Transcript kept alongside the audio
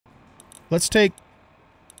Let's take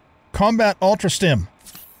Combat Ultra Stim.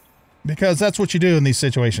 Because that's what you do in these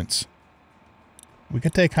situations. We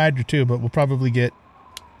could take Hydra too, but we'll probably get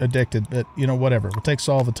addicted. But, you know, whatever. We'll take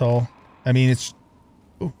Solvital. I mean, it's...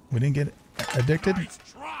 Oh, we didn't get addicted?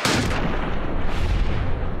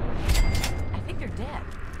 I think they're dead.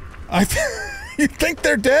 You think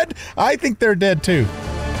they're dead? I think they're dead too.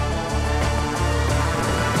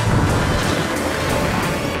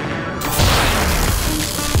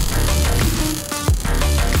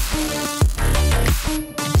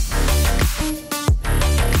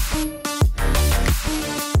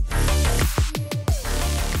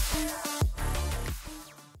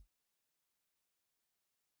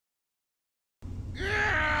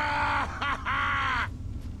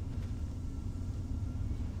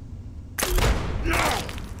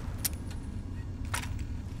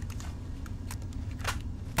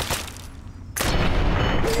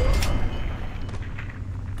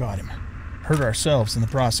 Got him. Hurt ourselves in the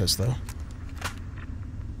process, though.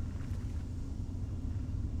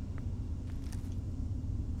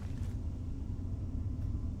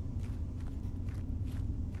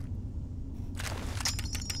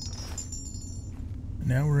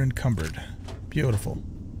 Now we're encumbered. Beautiful.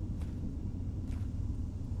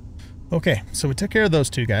 Okay, so we took care of those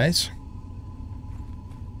two guys.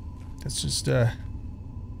 Let's just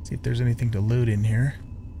see if there's anything to loot in here.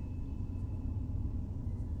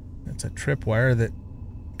 That's a tripwire that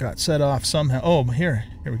got set off somehow. Oh, here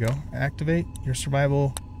we go. Activate your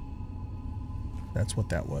survival. That's what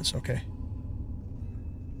that was. Okay.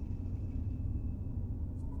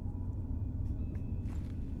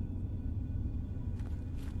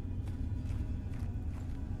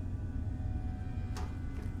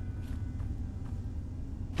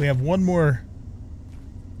 We have one more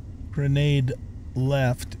grenade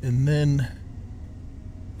left, and then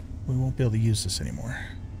we won't be able to use this anymore.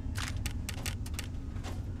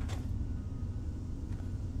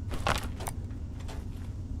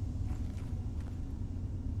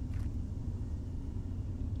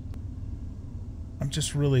 I'm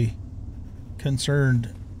just really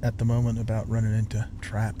concerned at the moment about running into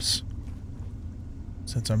traps,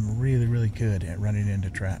 since I'm really, really good at running into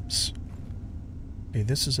traps. Okay,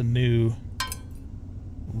 this is a new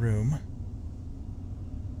room.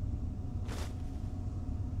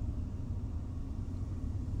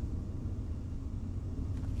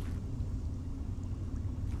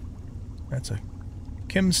 That's a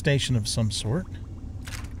chem station of some sort.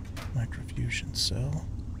 Microfusion cell.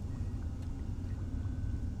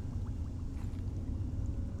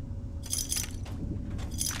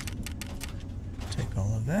 Take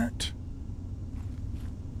all of that.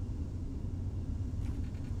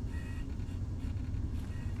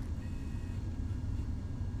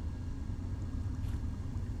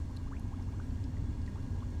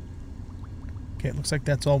 Okay, it looks like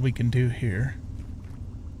that's all we can do here.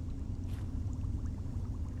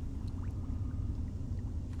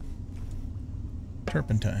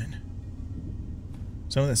 Turpentine.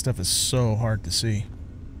 Some of that stuff is so hard to see.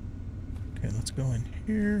 Okay, let's go in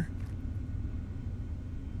here.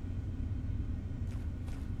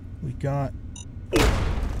 We got...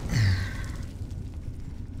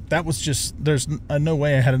 That was just... There's no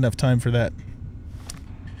way I had enough time for that.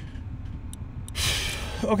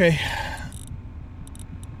 Okay.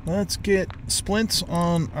 Let's get splints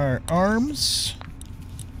on our arms.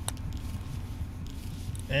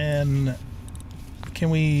 And can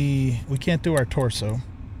we can't do our torso.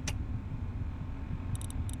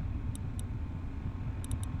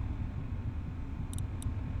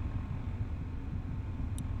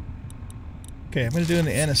 Okay, I'm going to do an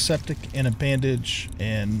antiseptic and a bandage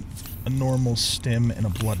and a normal stim and a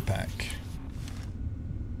blood pack.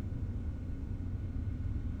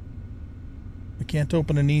 We can't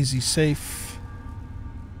open an easy safe,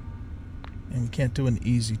 and we can't do an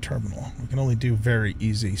easy terminal. We can only do very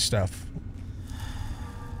easy stuff.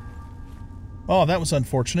 Oh, that was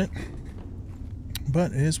unfortunate,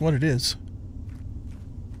 but it is what it is.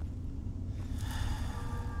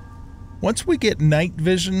 Once we get night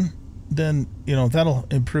vision, then, you know, that'll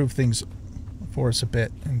improve things for us a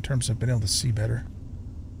bit in terms of being able to see better.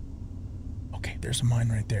 Okay, there's a mine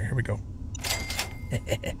right there. Here we go.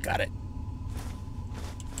 Got it.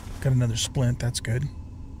 Got another splint, that's good.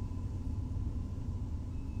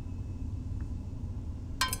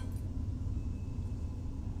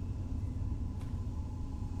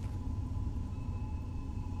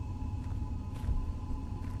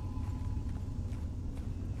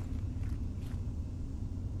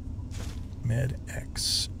 Med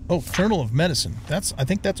X. Oh, Journal of Medicine. I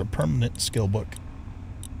think that's a permanent skill book.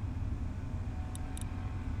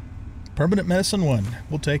 Permanent Medicine 1.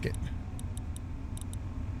 We'll take it.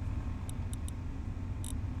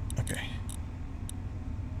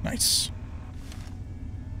 Nice.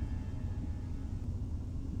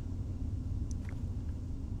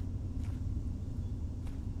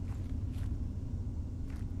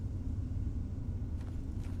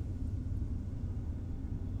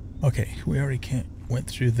 Okay, we already went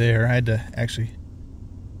through there. I had to actually,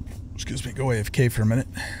 excuse me, go AFK for a minute.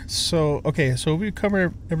 So, okay, so we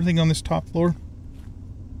cover everything on this top floor.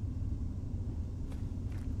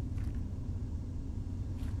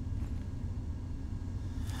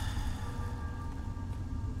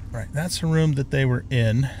 Right, that's the room that they were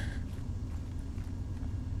in. I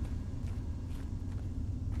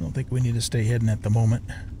don't think we need to stay hidden at the moment.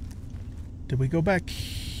 Did we go back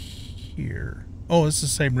here? Oh, it's the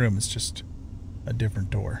same room. It's just a different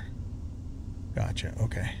door. Gotcha.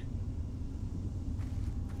 Okay.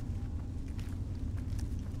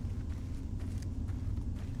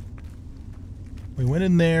 We went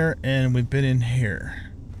in there and we've been in here.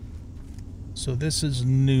 So this is a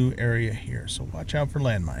new area here. So watch out for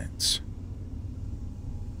landmines.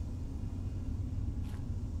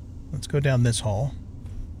 Let's go down this hall.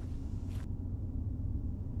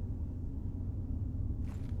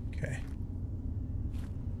 Okay.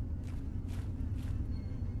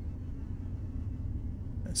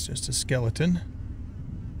 That's just a skeleton.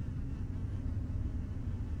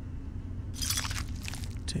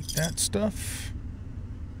 Take that stuff.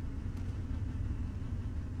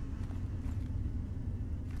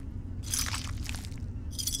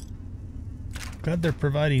 Glad they're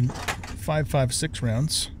providing 5.56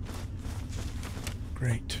 rounds.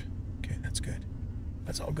 Great. Okay, that's good.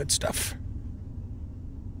 That's all good stuff.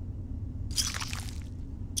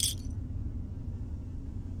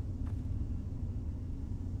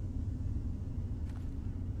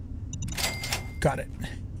 Got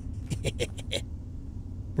it.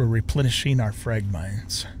 We're replenishing our frag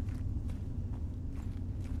mines.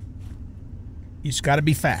 You just got to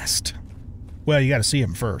be fast. Well, you got to see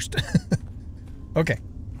them first. Okay.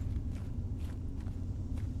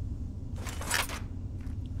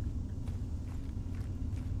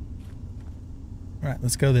 All right,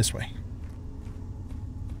 let's go this way.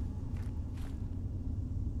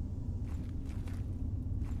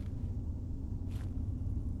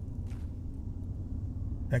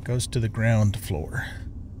 That goes to the ground floor.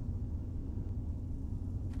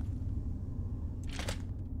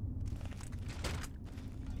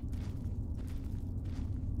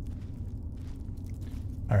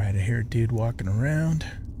 Alright, I hear a dude walking around.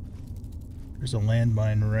 There's a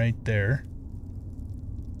landmine right there.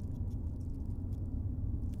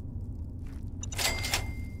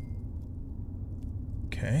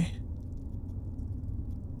 Okay.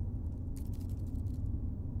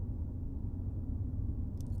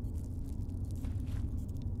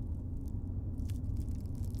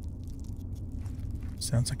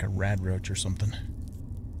 Sounds like a rad roach or something.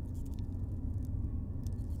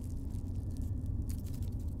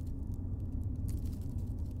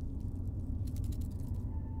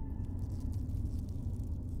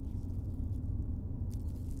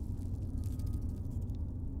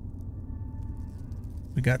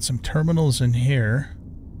 We got some terminals in here.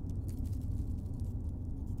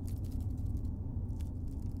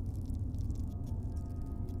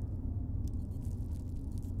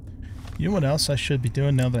 You know what else I should be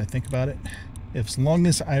doing now that I think about it? As long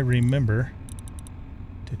as I remember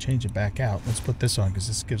to change it back out. Let's put this on because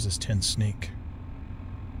this gives us 10 sneak.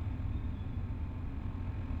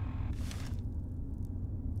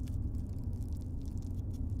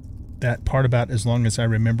 That part about as long as I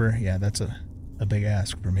remember, yeah, that's a big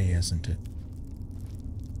ask for me, isn't it?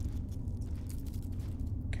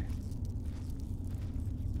 Okay.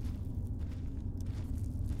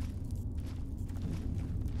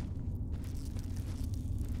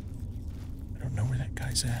 I don't know where that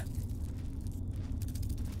guy's at.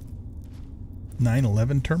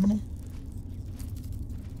 911 terminal?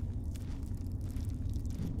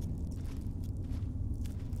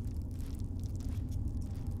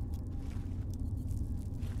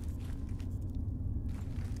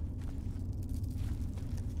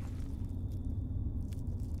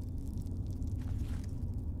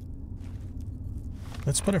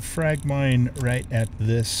 Let's put a frag mine right at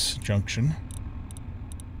this junction.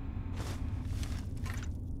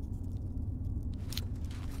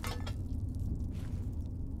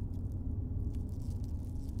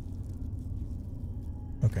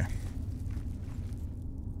 Okay.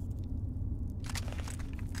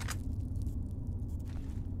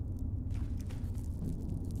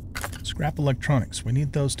 Scrap electronics. We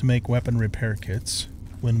need those to make weapon repair kits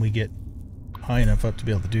when we get high enough up to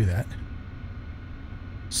be able to do that.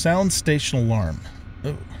 Sound station alarm.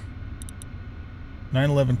 Oh.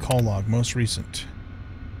 911 call log, most recent.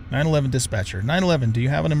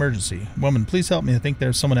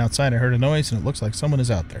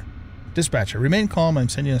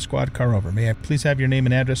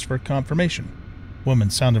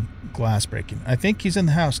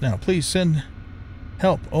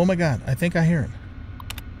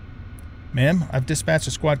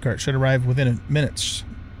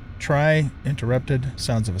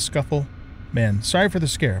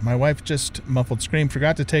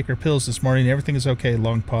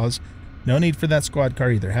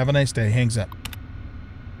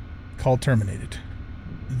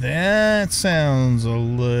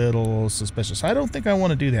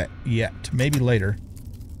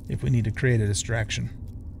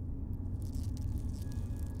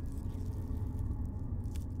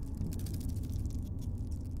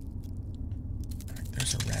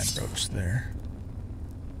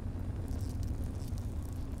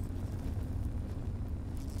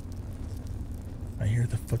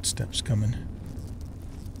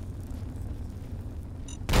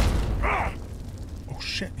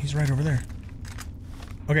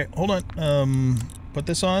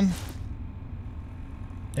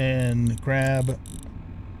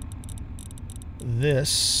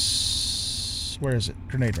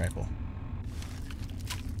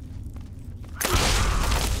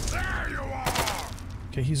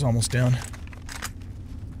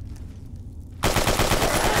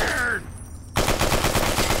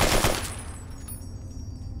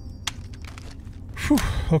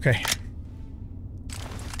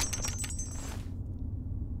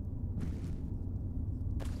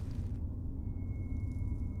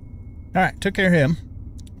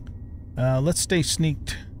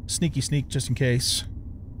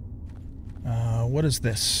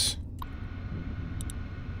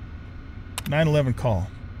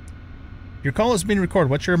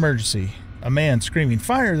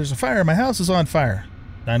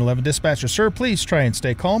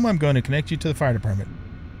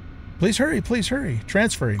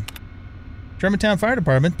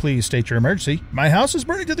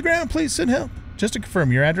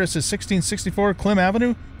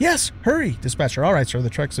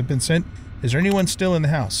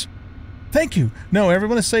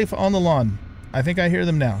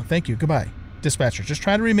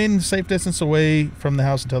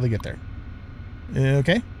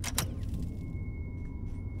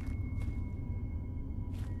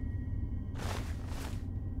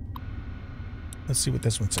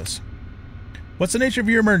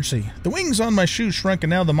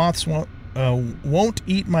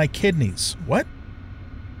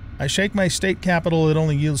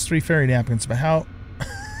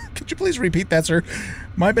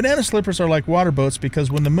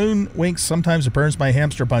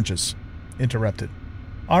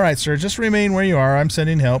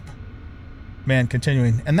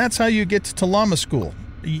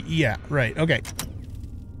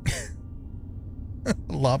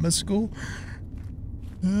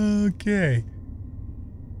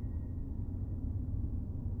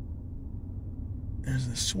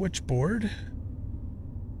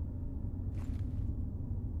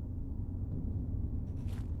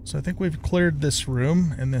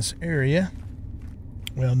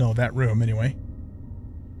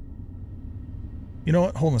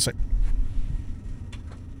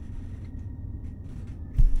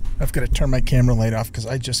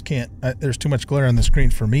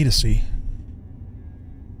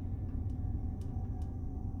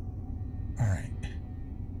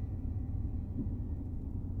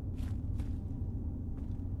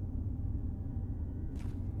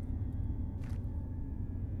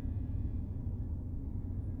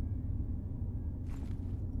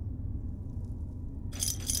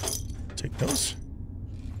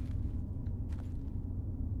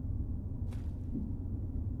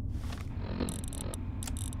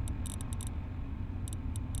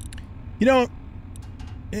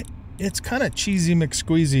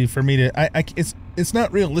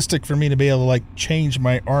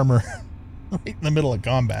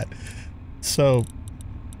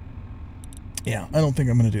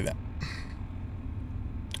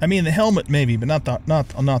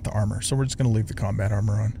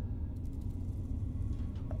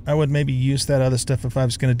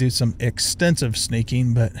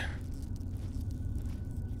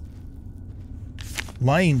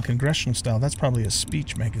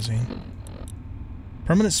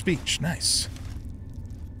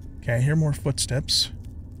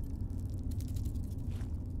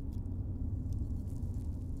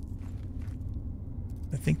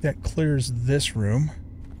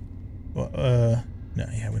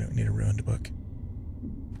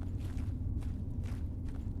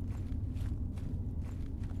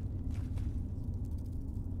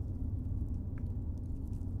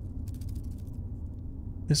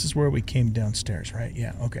 This is where we came downstairs, right?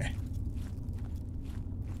 Yeah, okay.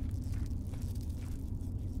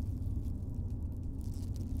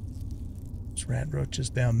 There's rad roaches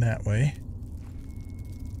down that way.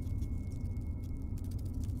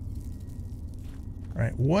 All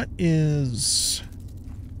right, what is...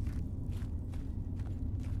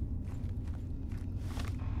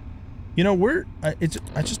 You know, it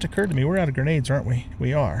just occurred to me, we're out of grenades, aren't we?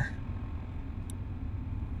 We are.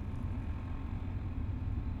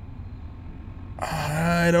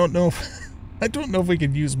 I don't know if... I don't know if we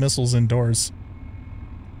could use missiles indoors.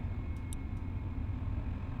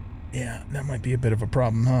 Yeah, that might be a bit of a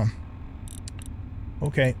problem, huh?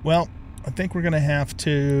 Okay, well, I think we're going to have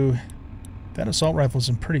to... That assault rifle's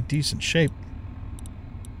in pretty decent shape.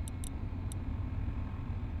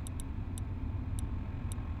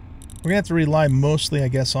 We're going to have to rely mostly, I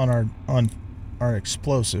guess, on our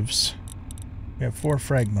explosives. We have 4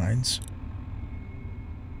 frag mines.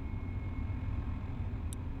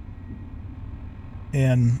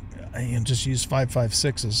 And I just use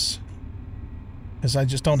 5.56s. Because I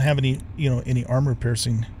just don't have any, any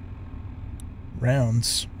armor-piercing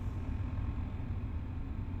rounds.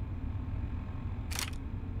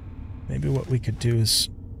 Maybe what we could do is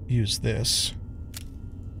use this.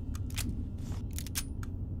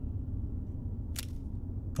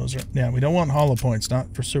 Those are... Yeah, we don't want hollow points,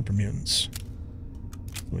 not for super mutants.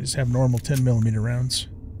 We just have normal 10mm rounds.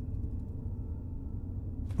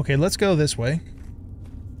 Okay, let's go this way.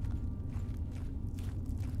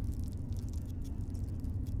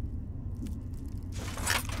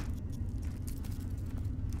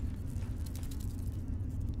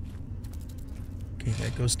 Okay,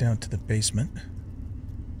 that goes down to the basement.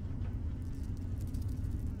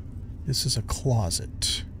 This is a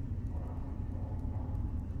closet.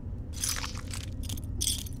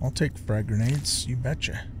 I'll take frag grenades, you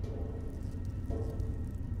betcha.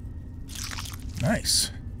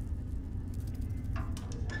 Nice.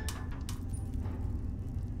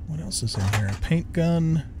 What else is in here? A paint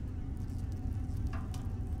gun.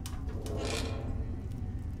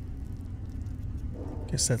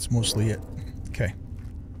 Guess that's mostly it. Okay.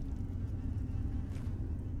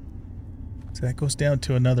 So that goes down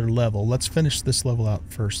to another level. Let's finish this level out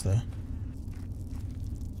first, though.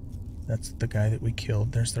 That's the guy that we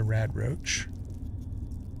killed. There's the rad roach.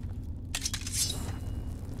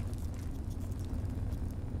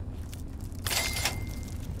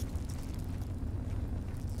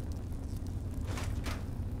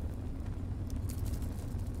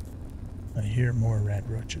 I hear more rad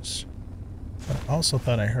roaches. But I also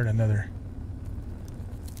thought I heard another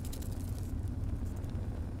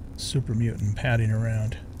super mutant padding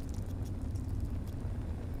around.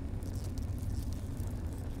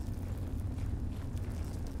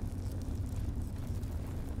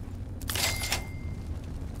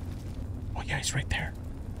 Oh yeah, he's right there.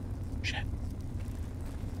 Shit.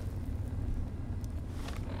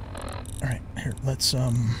 Alright, here, let's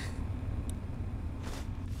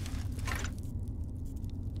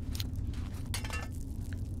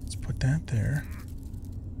put that there.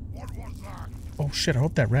 What was that? Oh shit, I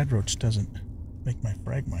hope that rad roach doesn't make my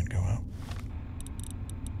frag mine go out.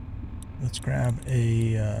 Let's grab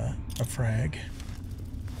a frag.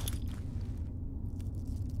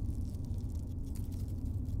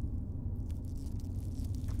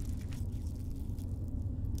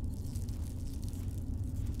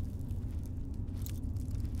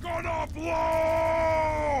 Gonna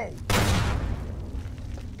blow!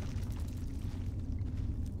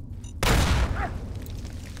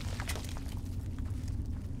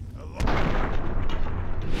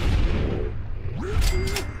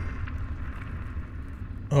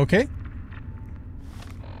 Okay.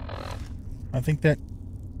 I think that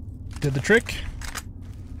did the trick.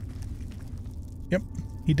 Yep,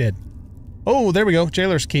 he did. Oh, there we go.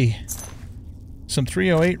 Jailer's key. Some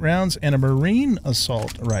 308 rounds and a marine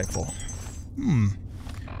assault rifle. I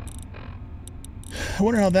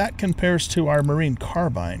wonder how that compares to our marine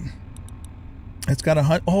carbine. It's got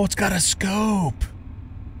a it's got a scope.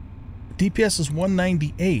 DPS is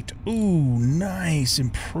 198. Ooh, nice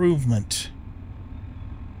improvement.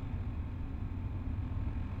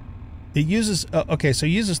 It uses okay, so it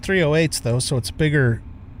uses 308s though, so it's bigger.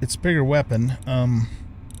 It's a bigger weapon.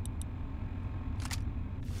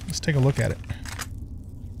 Let's take a look at it.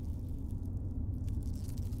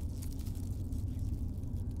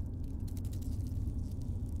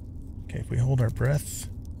 Okay, if we hold our breath.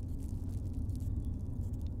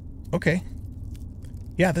 Okay.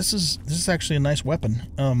 Yeah, this is actually a nice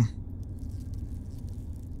weapon.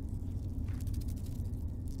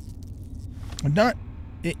 Not.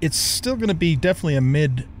 It's still going to be definitely a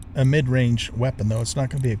mid a mid-range weapon, though. It's not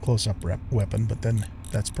going to be a close-up weapon, but then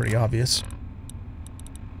that's pretty obvious.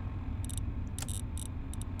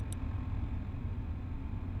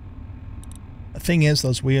 The thing is,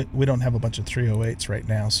 though, we don't have a bunch of 308s right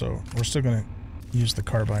now, so we're still going to use the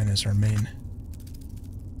carbine as our main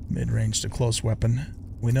mid-range to close weapon.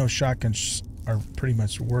 We know shotguns are pretty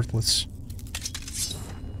much worthless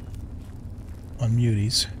on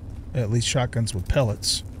muties. At least shotguns with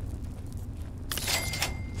pellets.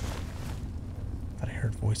 Thought I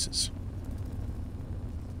heard voices.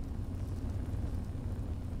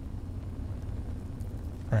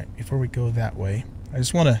 Alright, before we go that way, I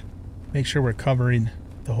just want to make sure we're covering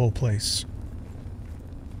the whole place.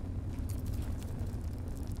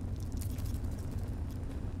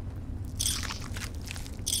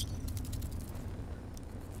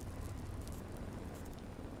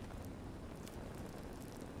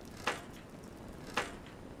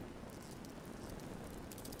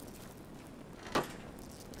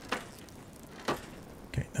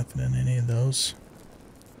 Okay, nothing in any of those.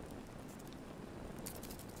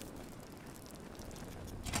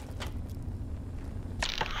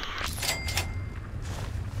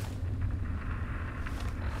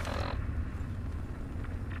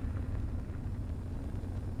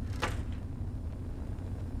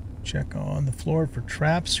 Check on the floor for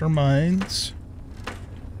traps or mines.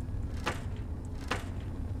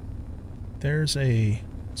 There's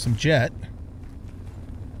some jet.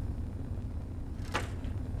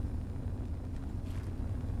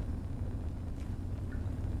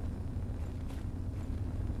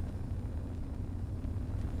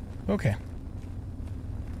 Okay.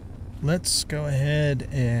 Let's go ahead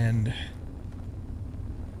and...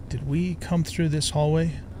 Did we come through this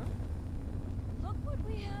hallway? Look what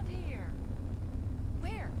we have here.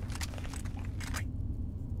 Where?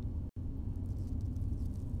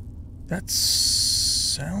 That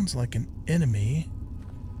sounds like an enemy.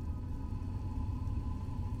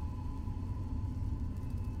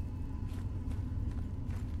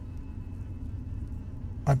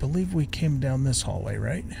 I believe we came down this hallway,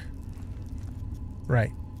 right?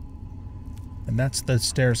 Right. And that's the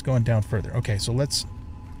stairs going down further. Okay, so let's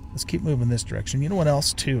keep moving this direction. You know what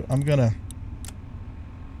else, too? I'm gonna...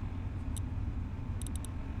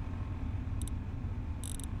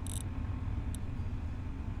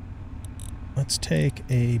 Let's take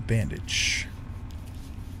a bandage.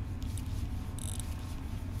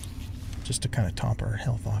 Just to kind of top our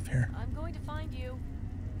health off here. I'm going to find you.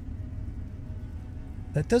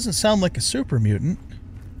 That doesn't sound like a super mutant.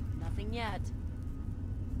 Nothing yet.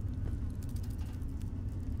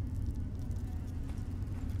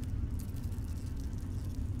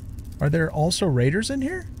 Are there also raiders in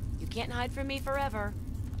here? You can't hide from me forever.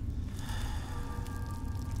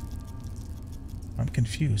 I'm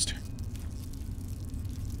confused.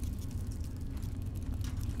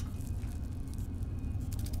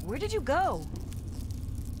 Where did you go?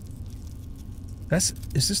 Is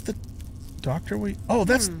this the doctor we... Oh,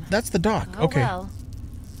 that's the doc. Oh, Okay. well.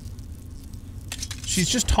 She's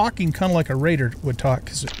just talking kind of like a raider would talk,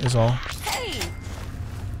 is all. Hey!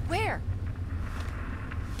 Where?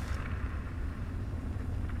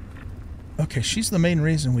 Okay, she's the main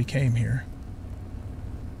reason we came here.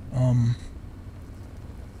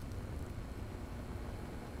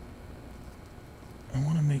 I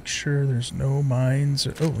want to make sure there's no mines.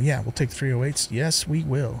 Oh, yeah, we'll take 308s. Yes, we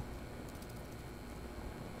will.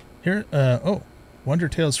 Here, oh, Wonder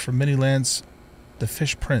Tales from Many Lands, The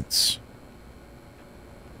Fish Prince.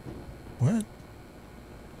 What?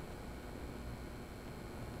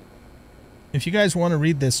 If you guys want to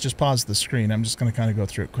read this, just pause the screen. I'm just going to kind of go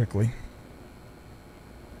through it quickly.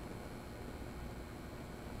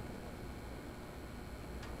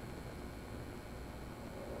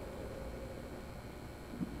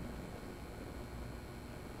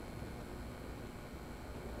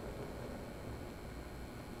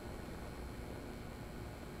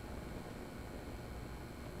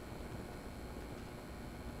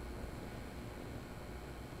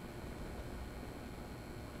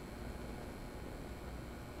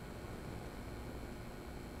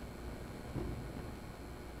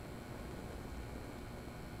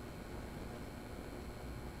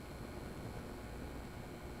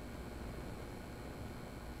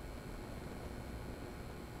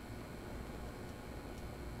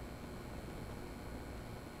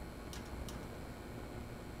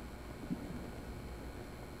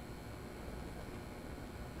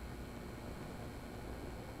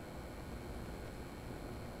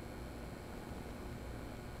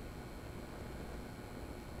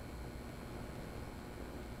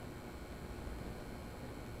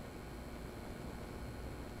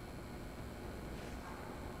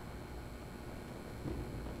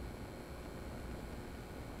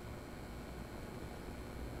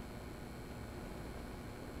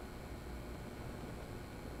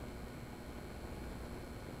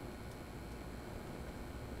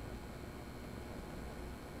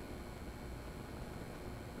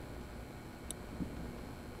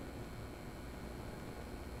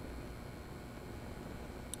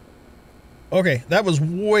 Okay, that was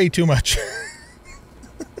way too much.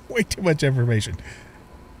 Way too much information.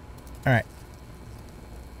 All right.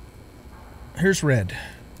 Here's Red.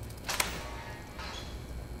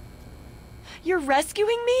 You're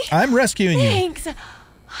rescuing me? I'm rescuing you. Thanks.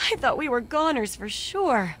 I thought we were goners for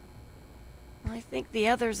sure. I think the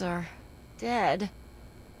others are dead.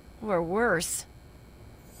 Or worse.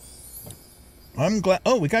 I'm glad.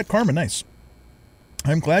 Oh, we got Karma. Nice.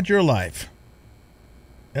 I'm glad you're alive.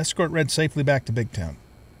 Escort Red safely back to Big Town.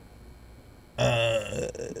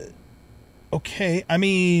 Okay. I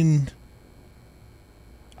mean,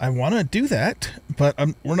 I want to do that, but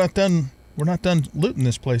we're not done. We're not done looting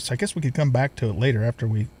this place. I guess we could come back to it later after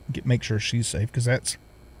we make sure she's safe, because that's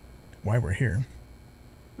why we're here.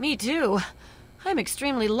 Me too. I'm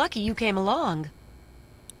extremely lucky you came along.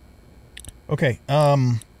 Okay.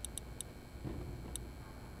 How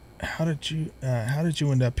did you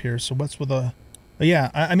end up here? So what's with the?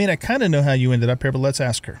 Yeah, I mean, I kind of know how you ended up here, but let's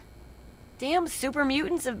ask her. Damn super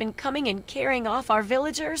mutants have been coming and carrying off our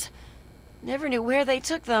villagers. Never knew where they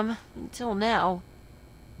took them until now.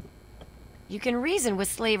 You can reason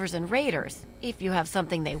with slavers and raiders if you have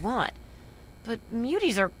something they want. But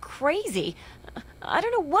muties are crazy. I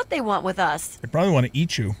don't know what they want with us. They probably want to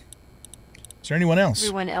eat you. Is there anyone else?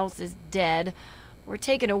 Everyone else is dead. We're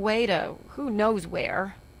taken away to who knows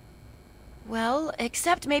where. Well,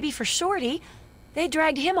 except maybe for Shorty. They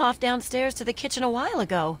dragged him off downstairs to the kitchen a while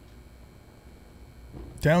ago.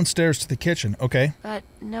 Downstairs to the kitchen, okay. But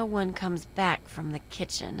no one comes back from the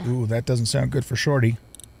kitchen. Ooh, that doesn't sound good for Shorty.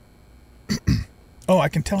 Oh, I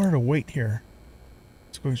can tell her to wait here.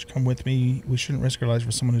 Let's go, come with me. We shouldn't risk our lives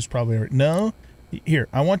for someone who's probably already... No. Here,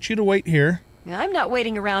 I want you to wait here. I'm not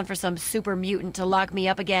waiting around for some super mutant to lock me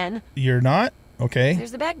up again. You're not? Okay.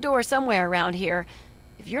 There's the back door somewhere around here.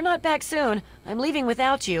 If you're not back soon, I'm leaving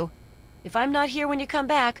without you. If I'm not here when you come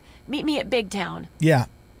back, meet me at Big Town. Yeah,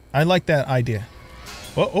 I like that idea.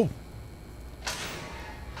 Oh.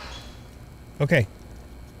 Okay.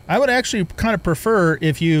 I would actually kind of prefer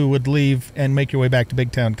if you would leave and make your way back to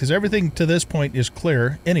Big Town, because everything to this point is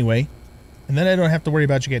clear anyway, and then I don't have to worry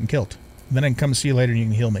about you getting killed. And then I can come see you later and you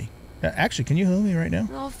can heal me. Actually, can you heal me right now?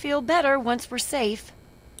 I'll feel better once we're safe.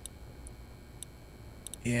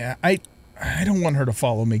 Yeah, I don't want her to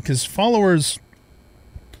follow me, because followers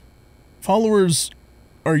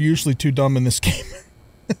are usually too dumb in this game.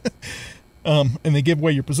 And they give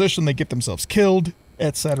away your position, they get themselves killed,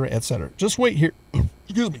 etc., etc. Just wait here.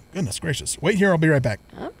 Excuse me. Goodness gracious. Wait here, I'll be right back.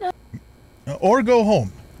 I'm not... Or go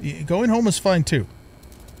home. Going home is fine too.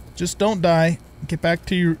 Just don't die. Get back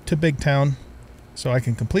to Big Town so I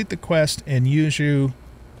can complete the quest and use you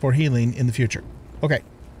for healing in the future. Okay.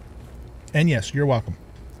 And yes, you're welcome.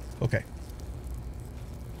 Okay.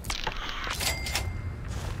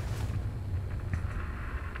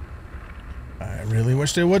 I really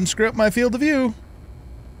wish they wouldn't screw up my field of view.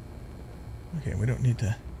 Okay, we don't need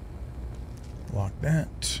to lock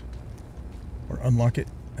that. Or unlock it,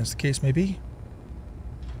 as the case may be.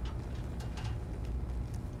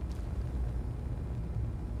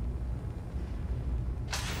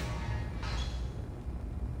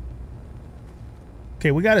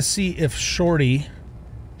 Okay, we got to see if Shorty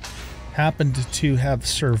happened to have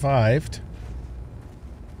survived.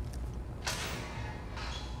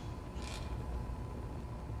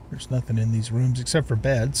 There's nothing in these rooms except for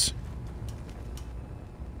beds.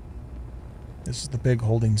 This is the big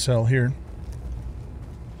holding cell here.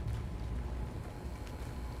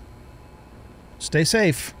 Stay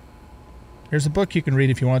safe. Here's a book you can read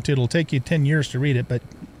if you want to. It'll take you 10 years to read it, but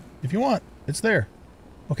if you want, it's there.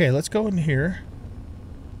 Okay, let's go in here.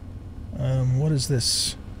 What is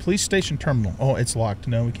this? Police station terminal. Oh, it's locked.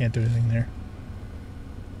 No, we can't do anything there.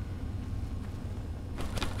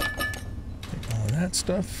 Take all of that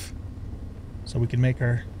stuff so we can make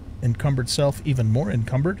our encumbered self even more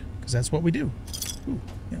encumbered, because that's what we do. Ooh,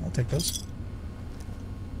 yeah, I'll take those.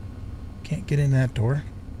 Can't get in that door.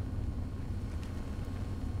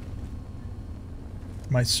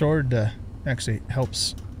 My sword actually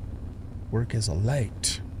helps work as a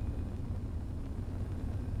light.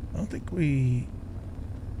 I don't think we...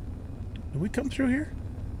 Did we come through here?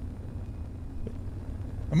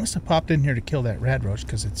 I must have popped in here to kill that rad roach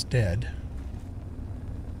because it's dead.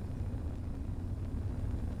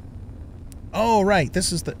 Oh, right.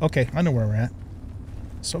 This is the... Okay, I know where we're at.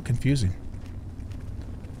 So confusing.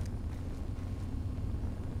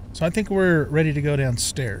 So I think we're ready to go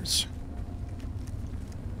downstairs.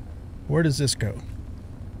 Where does this go?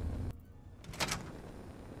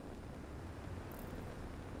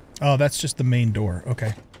 Oh, that's just the main door.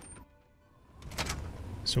 Okay.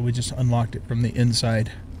 So we just unlocked it from the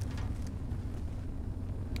inside.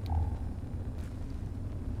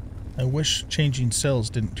 wish changing cells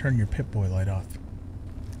didn't turn your Pip-Boy light off.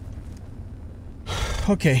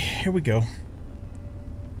 Okay, here we go.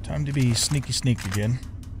 Time to be sneaky sneak again.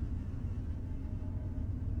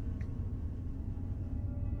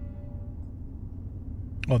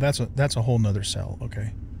 Oh, that's a whole nother cell.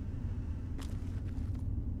 Okay.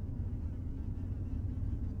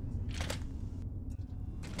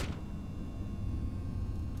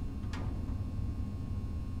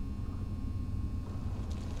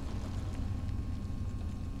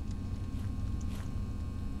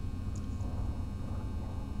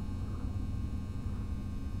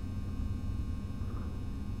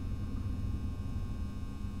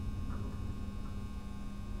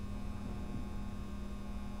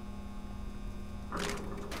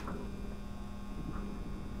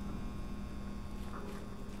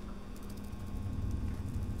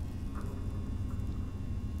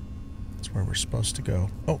 Where we're supposed to go.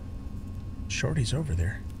 Oh, Shorty's over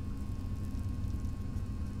there.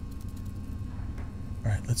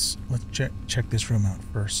 All right, let's check this room out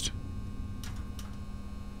first.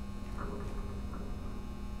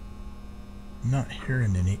 I'm not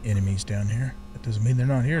hearing any enemies down here. That doesn't mean they're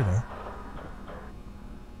not here though.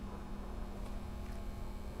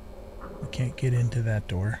 We can't get into that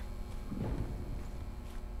door.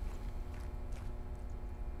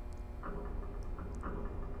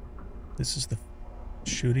 This is the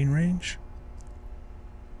shooting range?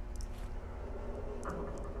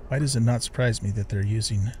 Why does it not surprise me that they're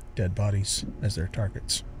using dead bodies as their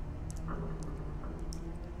targets?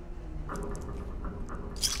 You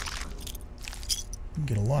can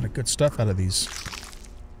get a lot of good stuff out of these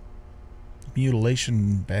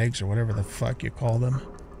mutilation bags or whatever the fuck you call them.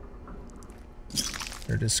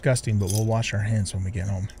 They're disgusting, but we'll wash our hands when we get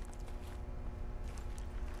home.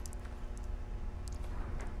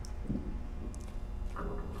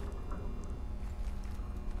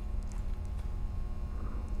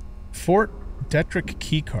 Fort Detrick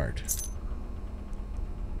keycard.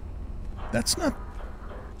 That's not...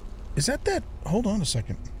 Is that that... Hold on a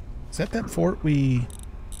second. Is that that fort we...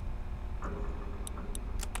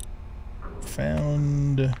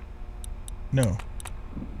 found... No.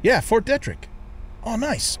 Yeah, Fort Detrick. Oh,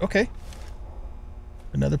 nice. Okay.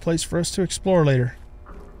 Another place for us to explore later.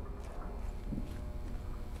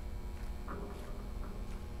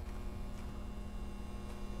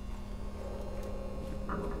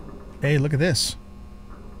 Hey, look at this.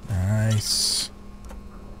 Nice.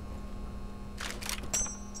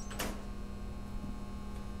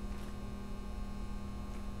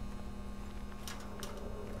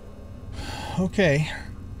 Okay.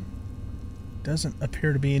 Doesn't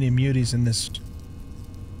appear to be any muties in this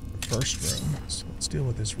first room. So let's deal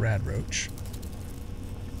with this rad roach.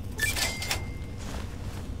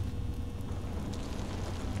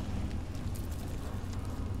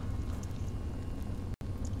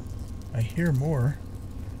 I hear more.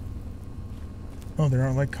 Oh,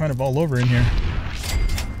 they're like kind of all over in here.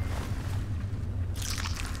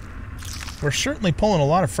 We're certainly pulling a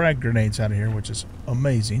lot of frag grenades out of here, which is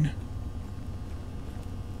amazing.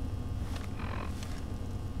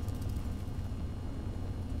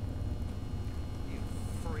 You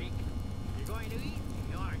freak. You're going to eat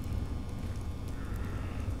me, aren't you?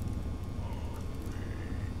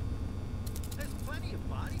 There's plenty of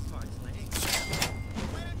body parts laying.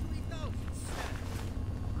 Why don't you eat those instead?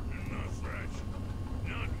 No stretch.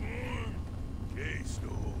 Not warm.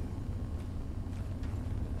 Queso.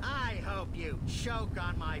 I hope you choke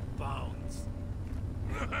on my bones.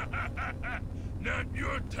 Not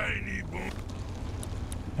your tiny bone.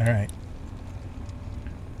 Alright.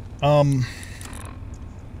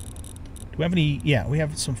 Do we have any... Yeah, we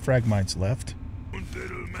have some fragmites left.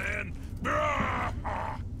 Little man.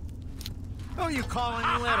 Who are you calling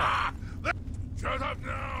little? Shut up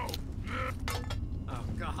now. Oh,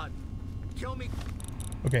 God. Kill me.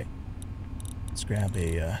 Okay. Let's grab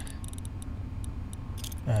a,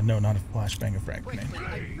 no, not a flashbang, a frag Quickly,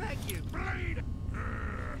 grenade. I beg you. Blade.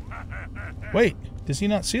 Wait, does he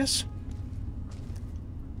not see us?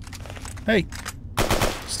 Hey,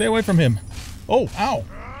 stay away from him. Oh, ow.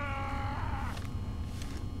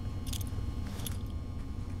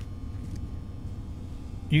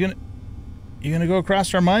 You gonna go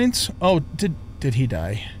across our mines? Oh, did he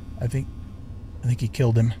die? I think he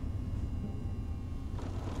killed him.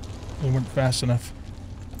 We weren't fast enough.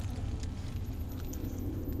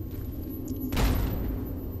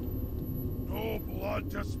 No blood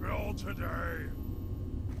to spill today.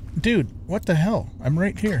 Dude, what the hell? I'm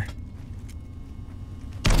right here.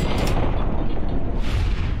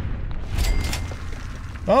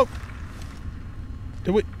 Oh!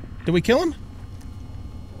 Did we kill him?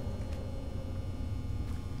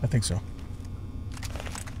 I think so.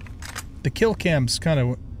 The kill cam's kind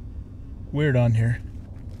of weird on here.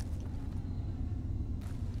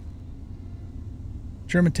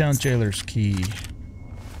 Germantown Jailer's Key.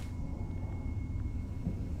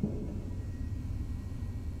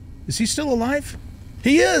 Is he still alive?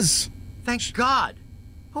 He is! Thank God.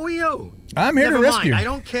 Who are you? I'm here to rescue. Mind. I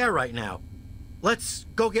don't care right now. Let's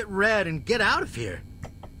go get Red and get out of here.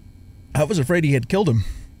 I was afraid he had killed him.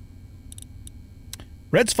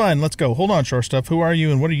 Red's fine. Let's go. Hold on, short stuff. Who are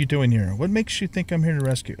you and what are you doing here? What makes you think I'm here to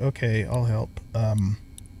rescue? Okay, I'll help.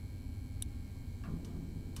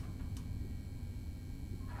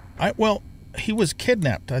 Well, he was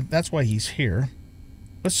kidnapped. That's why he's here.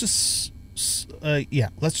 Let's just... yeah,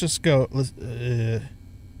 let's just go.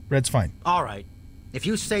 Red's fine. All right. If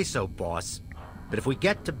you say so, boss. But if we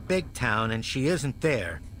get to Big Town and she isn't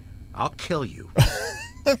there, I'll kill you.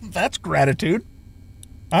 That's gratitude.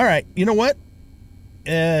 All right. You know what?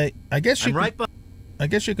 I guess you I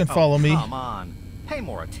guess you can follow me. Come on. Pay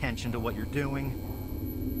more attention to what you're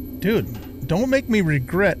doing. Dude, don't make me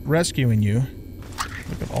regret rescuing you.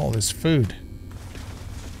 Look at all this food.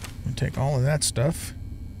 And take all of that stuff.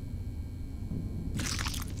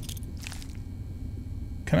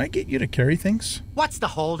 Can I get you to carry things? What's the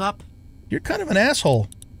holdup? You're kind of an asshole.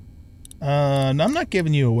 I'm not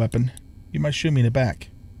giving you a weapon. You might shoot me in the back.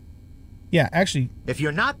 Yeah, actually... If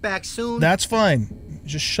you're not back soon... That's fine.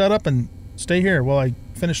 Just shut up and stay here while I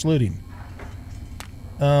finish looting.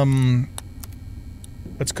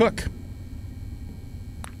 Let's cook.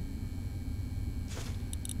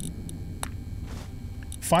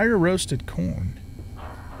 Fire roasted corn.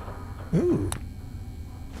 Ooh.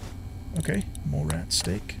 Okay, mole rat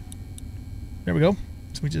steak. There we go.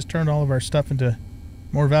 So we just turned all of our stuff into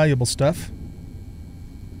more valuable stuff.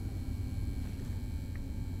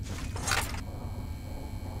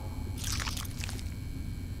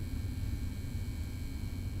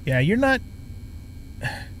 Yeah, you're not...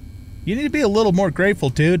 You need to be a little more grateful,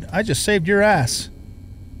 dude. I just saved your ass.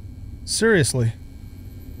 Seriously.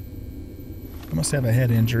 I must have a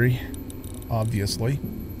head injury. Obviously.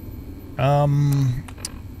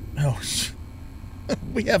 Oh,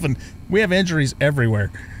 we have injuries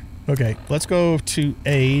everywhere. Okay, let's go to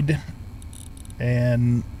aid,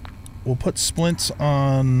 and we'll put splints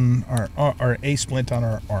on our a splint on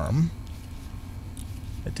our arm.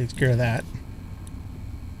 That takes care of that.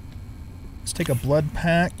 Let's take a blood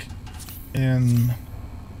pack and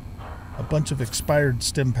a bunch of expired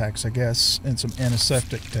stim packs, I guess, and some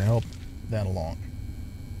antiseptic to help that along.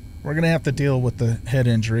 We're gonna have to deal with the head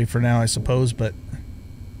injury for now, I suppose, but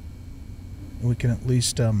we can at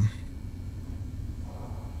least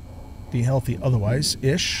be healthy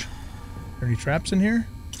otherwise-ish. Are there any traps in here?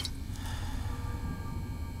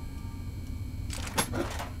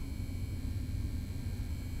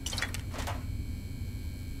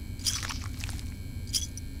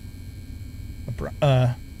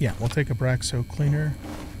 Yeah, we'll take a Braxo cleaner.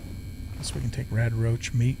 Guess we can take rad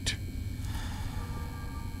roach meat.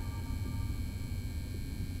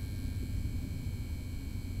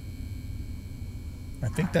 I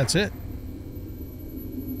think that's it.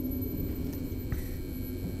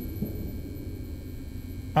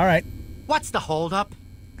 All right. What's the holdup?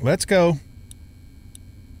 Let's go.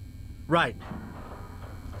 Right.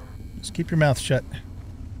 Just keep your mouth shut.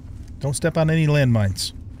 Don't step on any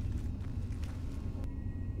landmines.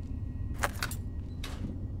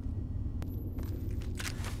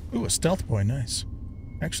 Ooh, a stealth boy, nice.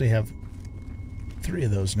 I actually have 3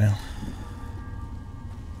 of those now.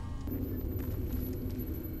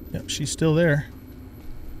 Yep, she's still there.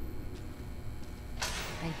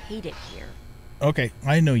 I hate it here. Okay,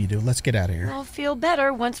 I know you do. Let's get out of here. I'll feel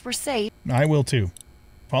better once we're safe. I will too.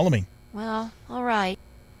 Follow me. Well, all right.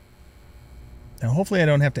 Now, hopefully I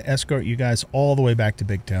don't have to escort you guys all the way back to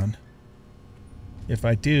Big Town. If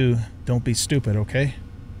I do, don't be stupid, okay?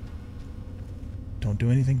 Don't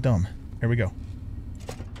do anything dumb. Here we go.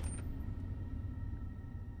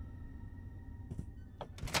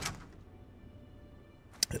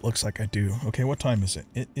 It looks like I do. Okay, what time is it?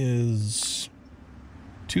 It is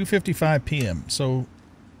 2:55 p.m. So,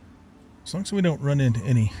 as long as we don't run into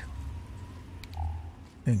anything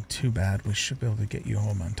too bad, we should be able to get you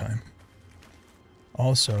home on time.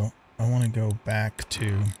 Also, I want to go back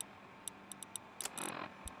to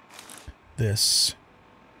this.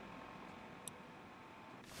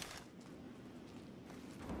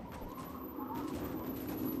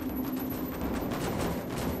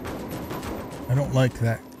 I don't like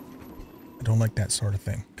that. I don't like that sort of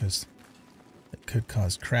thing, because it could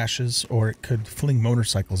cause crashes, or it could fling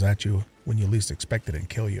motorcycles at you when you least expect it and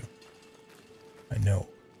kill you. I know.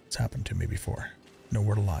 It's happened to me before.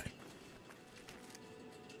 nowhere to lie.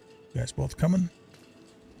 You guys both coming?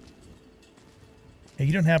 Hey,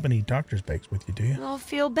 you don't have any doctor's bags with you, do you? I'll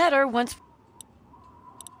feel better once...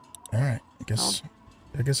 All right. I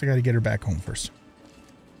guess I got to get her back home first.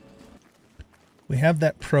 We have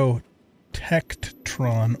that Protectron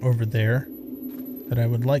over there that I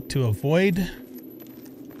would like to avoid.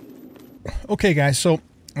 Okay, guys. So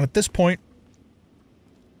at this point,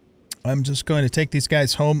 I'm just going to take these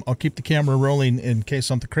guys home. I'll keep the camera rolling in case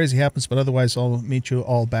something crazy happens, but otherwise I'll meet you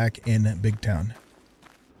all back in Big Town.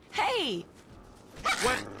 Hey!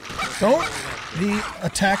 What? Don't be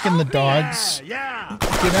attacking the dogs. Yeah.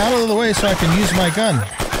 Get out of the way so I can use my gun.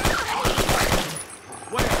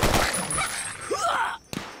 Where?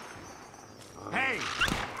 Hey.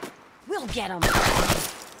 We'll get him.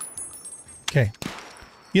 Okay.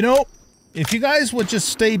 You know, if you guys would just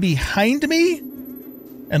stay behind me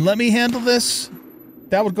and let me handle this,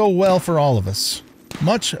 that would go well for all of us.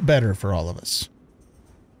 Much better for all of us.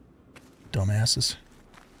 Dumbasses.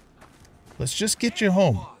 Let's just get you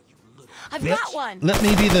home. I've got one. Let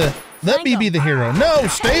me be the hero. No,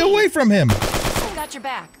 stay away from him. Got your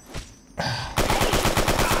back.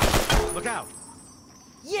 Look out.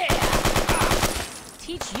 Yeah!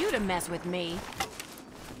 Teach you to mess with me.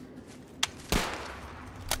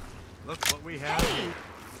 Look what we have. Hey!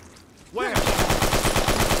 Where?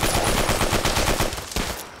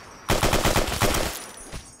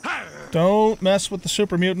 Don't mess with the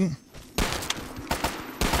super mutant.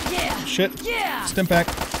 Yeah! Shit. Yeah! Stim pack.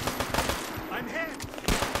 I'm hit.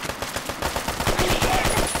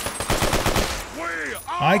 We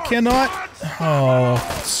I are cannot. Oh,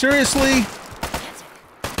 seriously?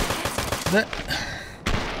 That.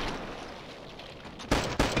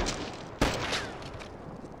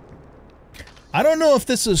 I don't know if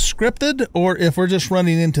this is scripted or if we're just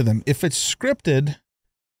running into them. If it's scripted,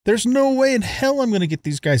 there's no way in hell I'm going to get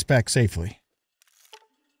these guys back safely.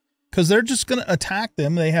 Because they're just going to attack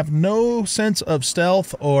them. They have no sense of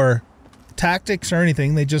stealth or tactics or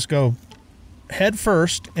anything. They just go head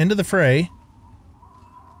first into the fray.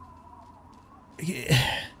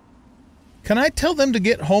 Can I tell them to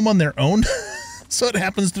get home on their own? So it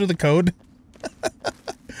happens through the code?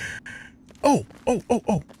 Oh.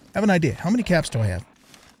 I have an idea. How many caps do I have?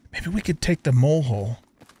 Maybe we could take the mole hole.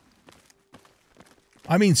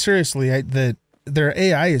 I mean, seriously, their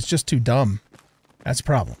AI is just too dumb. That's a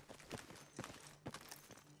problem.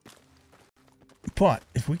 But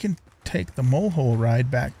if we can take the mole hole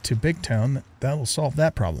ride back to Big Town, that will solve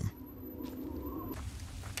that problem.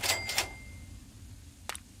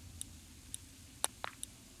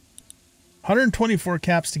 $124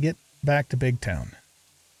 caps to get back to Big Town.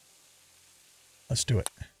 Let's do it.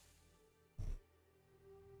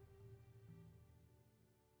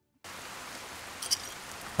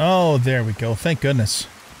 Oh, there we go. Thank goodness.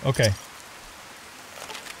 Okay.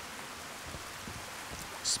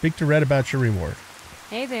 Speak to Red about your reward.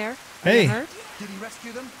 Hey there. Hey. You hurt? Did he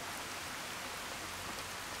rescue them?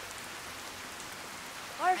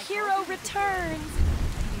 Our hero returns.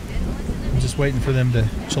 I'm just waiting for them to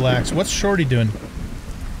chillax. What's Shorty doing?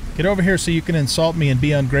 Get over here so you can insult me and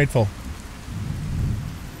be ungrateful.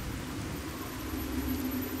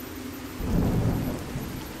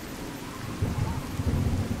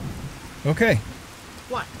 Okay.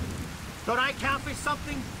 What? Don't I count for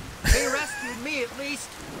something? They rescued me at least.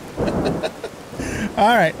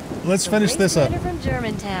 All right. Let's finish this up. From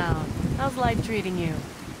Germantown. How's life treating you?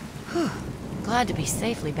 Whew. Glad to be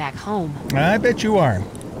safely back home. I bet you are.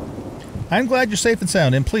 I'm glad you're safe and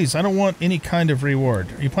sound, and please, I don't want any kind of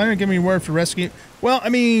reward. Are you planning on giving me a reward for rescue? Well, I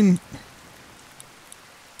mean,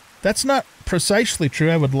 that's not precisely true.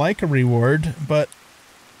 I would like a reward, but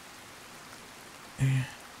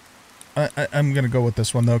I'm going to go with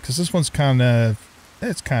this one, though, because this one's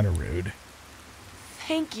it's kind of rude.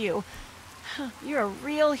 Thank you. You're a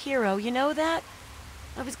real hero, you know that?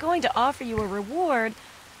 I was going to offer you a reward,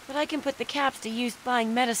 but I can put the caps to use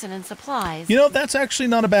buying medicine and supplies. You know, that's actually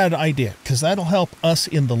not a bad idea, because that'll help us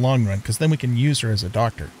in the long run, because then we can use her as a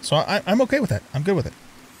doctor. So I'm okay with that. I'm good with it.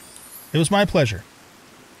 It was my pleasure.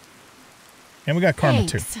 And we got karma,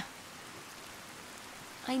 too.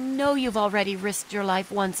 I know you've already risked your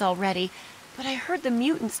life once already, but I heard the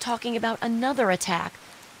mutants talking about another attack.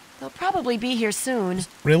 They'll probably be here soon.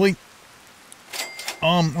 Really?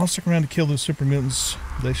 I'll stick around to kill those super mutants.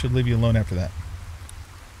 They should leave you alone after that.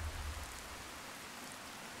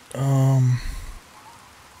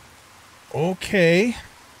 Okay.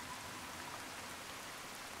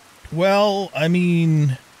 Well, I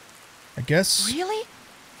mean, I guess... Really?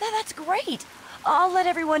 That's great. I'll let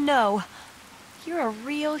everyone know. You're a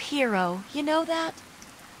real hero, you know that?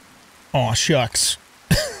 Aw, shucks.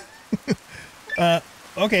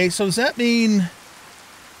 Okay, so does that mean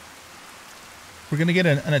we're going to get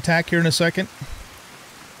an attack here in a second?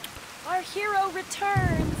 Our hero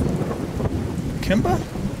returns. Kimba?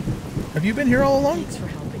 Have you been here all along? Thanks for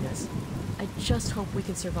helping us. I just hope we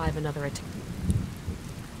can survive another attack.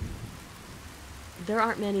 There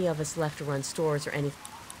aren't many of us left to run stores or anything.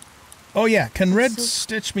 Oh, yeah. Can Red So-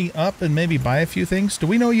 stitch me up and maybe buy a few things? Do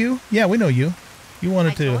we know you? Yeah, we know you. You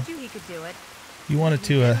wanted to... you he could do it. You wanted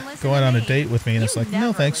to didn't listen go out to on a me. date with me, and it's You like, no,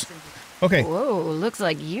 never thanks. listened Okay. Whoa, looks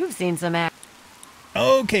like you've seen some act.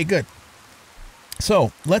 Okay, good.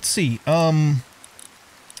 So, let's see.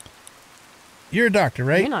 You're a doctor,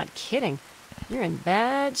 right? You're not kidding. You're in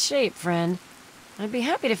bad shape, friend. I'd be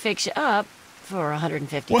happy to fix you up for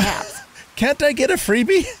 150 What? caps. Can't I get a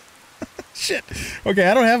freebie? Shit. Okay,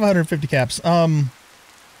 I don't have 150 caps.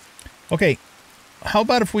 Okay. How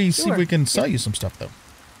about if we see if Sure. we can sell you some stuff, though?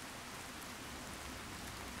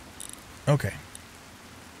 Okay.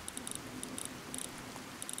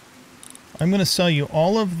 I'm going to sell you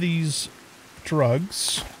all of these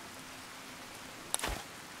drugs.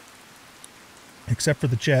 Except for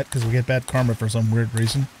the jet, because we get bad karma for some weird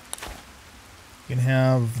reason. You can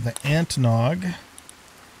have the Antonog.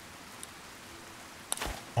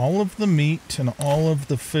 All of the meat and all of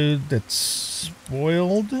the food that's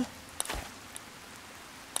spoiled.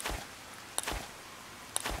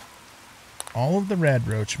 All of the rad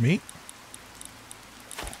roach meat.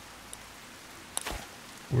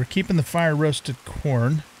 We're keeping the fire roasted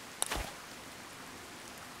corn.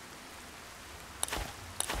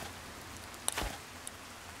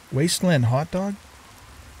 Wasteland hot dog?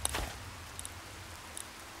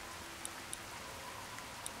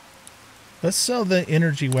 Let's sell the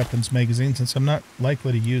energy weapons magazine since I'm not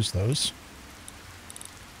likely to use those.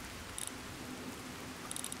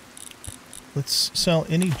 Let's sell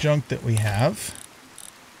any junk that we have.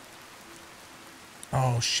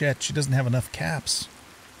 Oh shit, she doesn't have enough caps.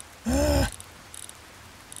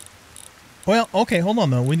 Well, okay, hold on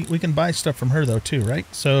though. We can buy stuff from her though too, right?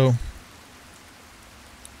 So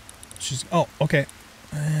she's oh, okay.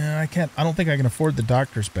 I don't think I can afford the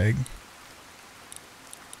doctor's bag.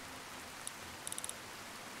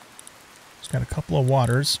 She's got a couple of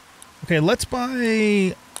waters. Okay, let's buy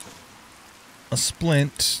a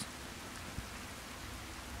splint.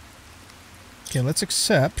 Okay, let's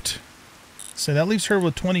accept. So that leaves her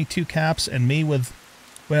with 22 caps and me with,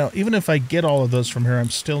 well, even if I get all of those from her, I'm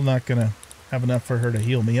still not going to have enough for her to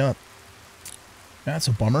heal me up. That's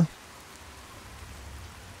a bummer.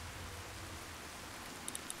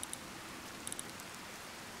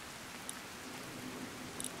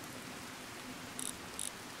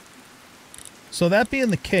 So that being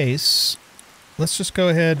the case, let's just go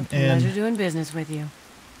ahead Pleasure and... doing business with you.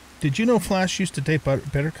 Did you know Flash used to date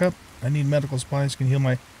Buttercup? I need medical supplies. Can heal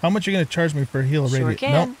my... How much are you going to charge me for a heal Sure radiant?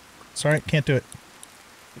 can. Nope. Sorry, can't do it.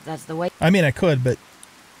 If that's the way. I mean, I could, but...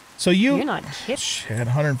 So you... You're not kidding. Shit,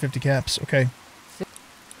 150 caps. Okay.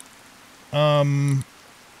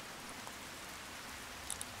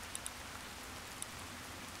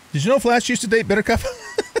 Did you know Flash used to date Buttercup?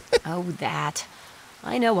 Oh, that.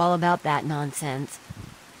 I know all about that nonsense.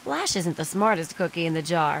 Flash isn't the smartest cookie in the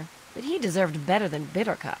jar, but he deserved better than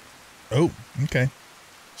Bittercup. Oh, okay.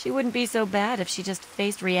 She wouldn't be so bad if she just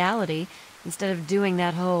faced reality instead of doing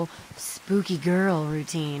that whole spooky girl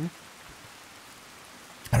routine.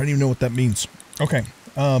 I don't even know what that means. Okay.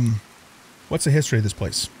 What's the history of this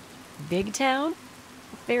place? Big town?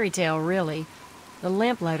 Fairy tale, really. The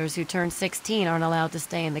lamplighters who turn 16 aren't allowed to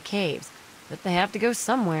stay in the caves, but they have to go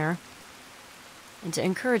somewhere. And to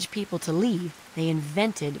encourage people to leave, they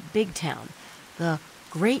invented Big Town, the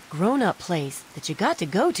great grown-up place that you got to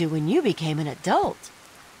go to when you became an adult.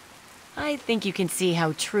 I think you can see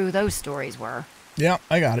how true those stories were. Yeah,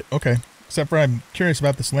 I got it. Okay. Except for I'm curious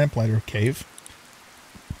about this lamplighter cave.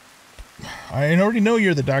 I already know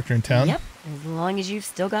you're the doctor in town. Yep, as long as you've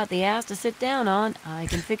still got the ass to sit down on, I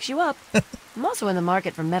can fix you up. I'm also in the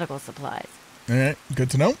market for medical supplies. All right,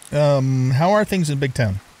 good to know. How are things in Big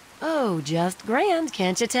Town? Oh, just grand,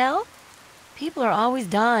 can't you tell? People are always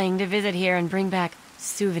dying to visit here and bring back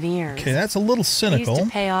souvenirs. Okay, that's a little They used cynical. to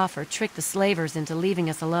pay off or trick the slavers into leaving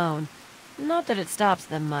us alone. Not that it stops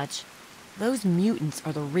them much. Those mutants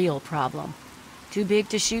are the real problem. Too big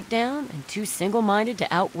to shoot down and too single-minded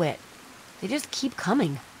to outwit. They just keep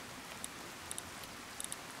coming.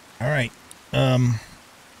 All right.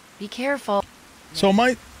 Be careful. So am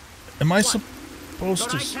I What? supposed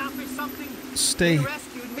Could I to count for something? stay They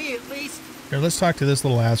rescued me at least. here? Let's talk to this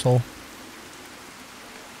little asshole.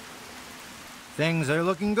 Things are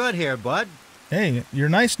looking good here, bud. Hey, you're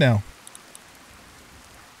nice now.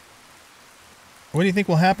 What do you think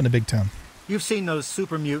will happen to Big Town? You've seen those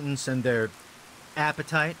super mutants and their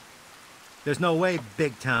appetite? There's no way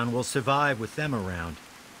Big Town will survive with them around.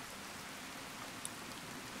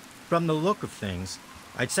 From the look of things,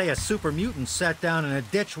 I'd say a super mutant sat down in a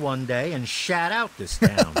ditch one day and shat out this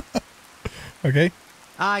town. Okay.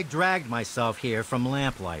 I dragged myself here from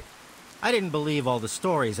lamplight. I didn't believe all the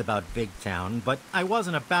stories about Big Town, but I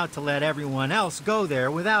wasn't about to let everyone else go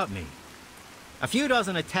there without me. A few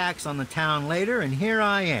dozen attacks on the town later, and here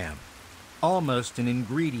I am. Almost an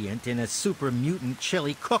ingredient in a super mutant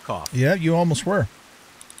chili cook-off. Yeah, you almost were.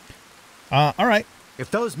 All right. If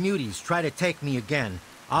those muties try to take me again,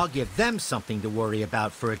 I'll give them something to worry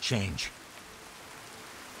about for a change.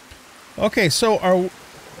 Okay, so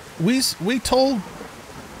we told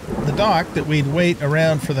the doc that we'd wait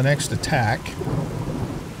around for the next attack.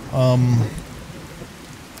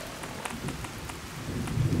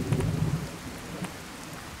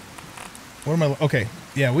 What am I? Okay,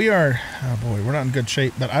 yeah, we are. Oh boy, we're not in good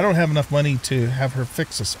shape. But I don't have enough money to have her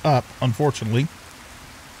fix us up, unfortunately.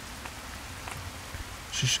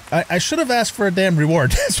 I should have asked for a damn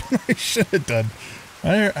reward. That's what I should have done.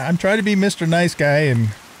 I'm trying to be Mr. Nice Guy, and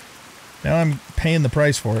now I'm paying the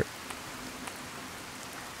price for it.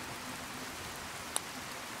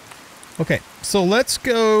 Okay, so let's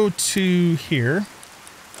go to here.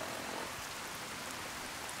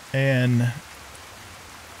 And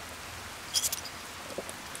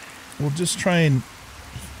we'll just try and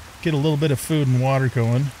get a little bit of food and water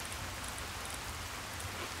going.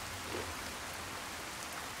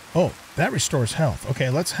 Oh, that restores health. Okay,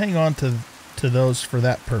 let's hang on to those for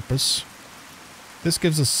that purpose. This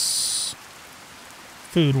gives us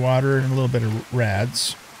food, water, and a little bit of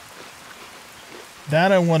rads.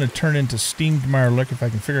 That I want to turn into steamed Marlick if I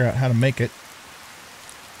can figure out how to make it.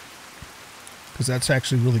 Because that's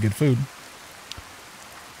actually really good food.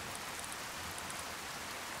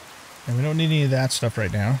 And we don't need any of that stuff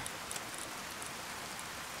right now.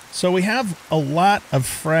 So we have a lot of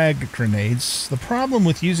frag grenades. The problem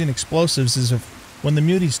with using explosives is if when the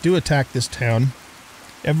muties do attack this town,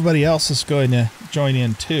 everybody else is going to join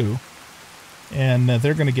in too. And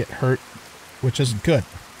they're going to get hurt, which isn't good.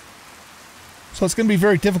 So it's going to be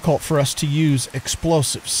very difficult for us to use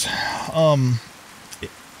explosives.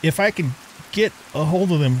 If I can get a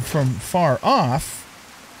hold of them from far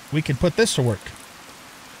off, we can put this to work.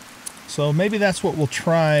 So maybe that's what we'll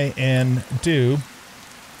try and do.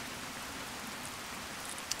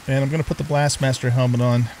 And I'm going to put the Blastmaster helmet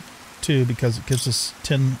on too because it gives us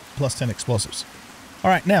 10 plus 10 explosives. All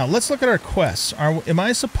right, now let's look at our quests. Am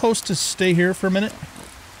I supposed to stay here for a minute?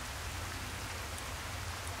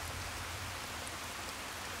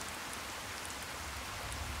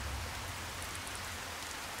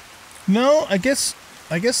 No, I guess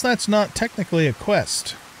that's not technically a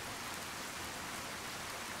quest.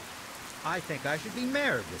 I think I should be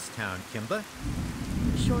mayor of this town, Kimba.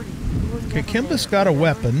 Shorty, you were Okay, never Kimba's there, got a remember?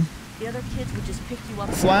 weapon. The other kids would just pick you up.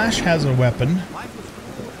 Flash has a weapon. Life was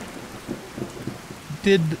cool.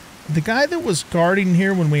 Did the guy that was guarding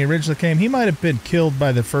here when we originally came, he might have been killed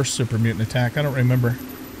by the first super mutant attack. I don't remember.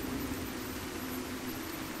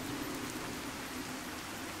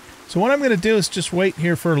 So what I'm going to do is just wait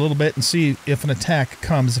here for a little bit and see if an attack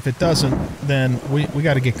comes. If it doesn't, then we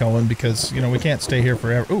got to get going because, you know, we can't stay here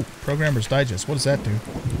forever. Ooh, Programmer's Digest. What does that do?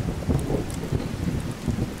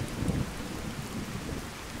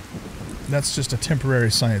 That's just a temporary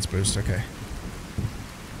science boost. Okay.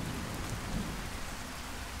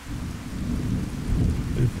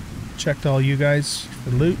 We've checked all you guys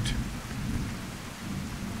for loot.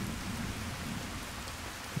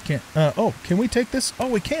 Can't. Oh, can we take this? Oh,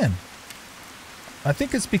 we can. I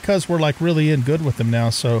think it's because we're like really in good with them now.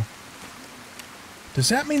 So, does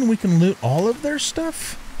that mean we can loot all of their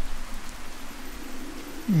stuff?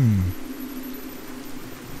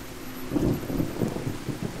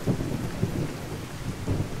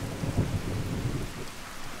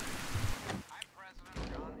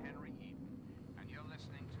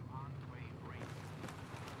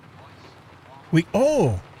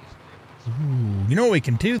 Oh. Ooh, you know what we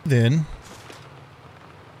can do then?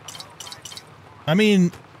 I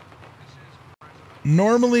mean,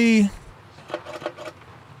 normally,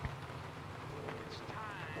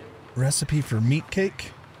 recipe for meat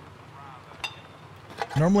cake.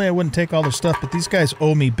 Normally I wouldn't take all their stuff, but these guys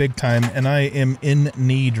owe me big time, and I am in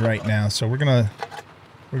need right now. So we're gonna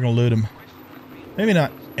loot them. Maybe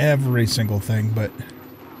not every single thing, but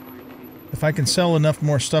if I can sell enough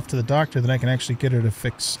more stuff to the doctor, then I can actually get her to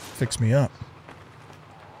fix me up.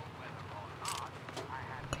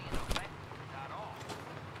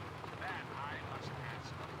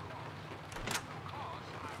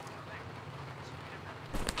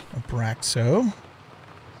 Braxo.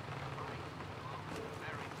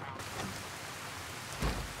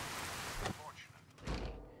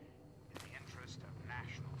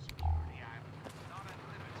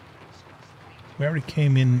 We already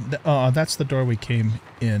came in. That's the door we came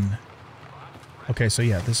in. Okay, so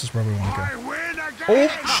yeah, this is where we want to go. Oh,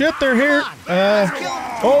 shit, they're here.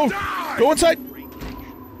 Oh, go inside.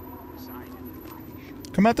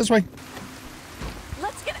 Come out this way.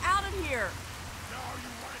 Let's get out of here.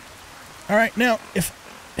 All right, now, if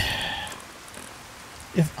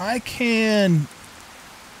I can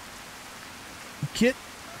get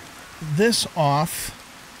this off.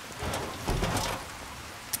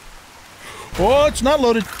 Oh, it's not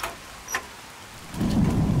loaded.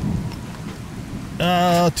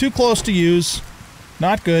 Too close to use.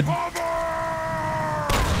 Not good.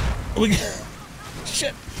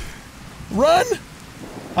 Shit. Run!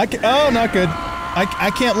 I can, oh, not good.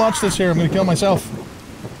 I can't launch this here. I'm gonna kill myself.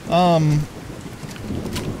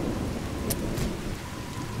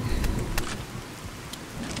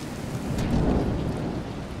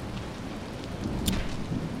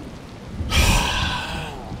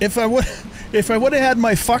 If I would have had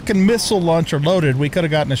my fucking missile launcher loaded, we could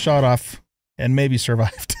have gotten a shot off and maybe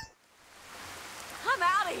survived. I'm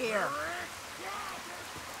out of here.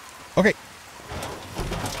 Okay.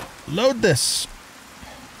 Load this.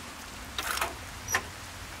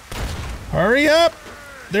 Hurry up!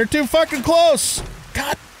 They're too fucking close!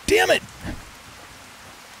 God damn it!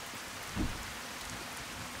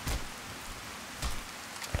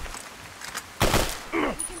 We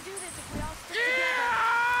can do this if we all stick together.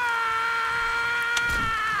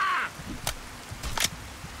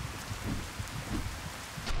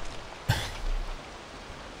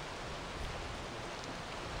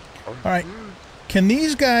 Alright. Can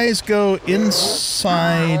these guys go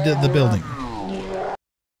inside the building?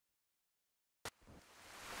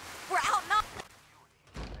 We're out now.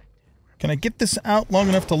 Can I get this out long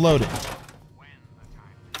enough to load it?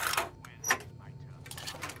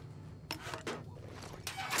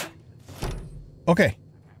 Okay.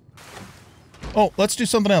 Oh, let's do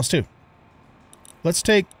something else too. Let's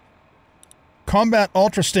take Combat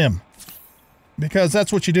Ultra Stim. Because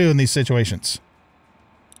that's what you do in these situations.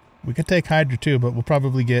 We could take Hydra too, but we'll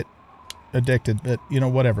probably get addicted. But, you know,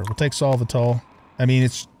 whatever. We'll take Solvital. I mean,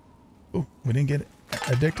 it's... Oh, we didn't get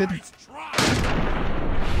addicted? I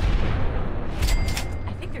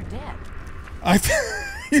think they're dead.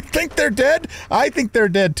 You think they're dead? I think they're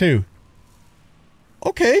dead too.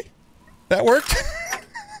 Okay. That worked.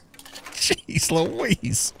 Jeez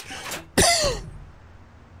Louise.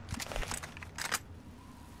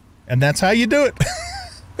 And that's how you do it.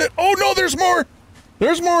 Oh no, there's more!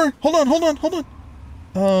 There's more! Hold on, hold on, hold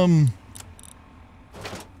on.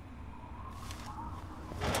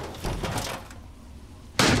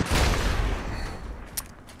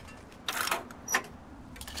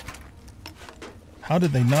 How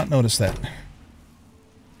did they not notice that?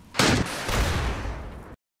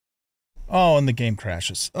 Oh, and the game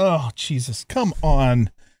crashes. Oh, Jesus. Come on.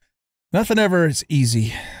 Nothing ever is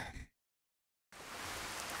easy.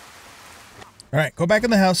 Alright, go back in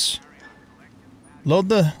the house. Load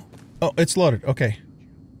the... Oh, it's loaded. Okay.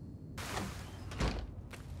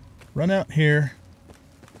 Run out here.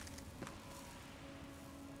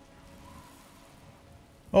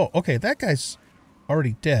 Oh, okay. That guy's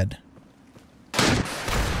already dead.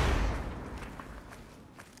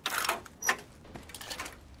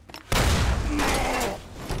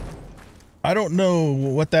 I don't know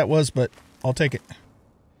what that was, but I'll take it.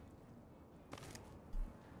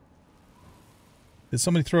 Did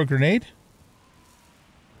somebody throw a grenade?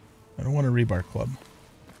 I don't want a rebar club.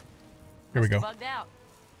 Here we go. Bugged out.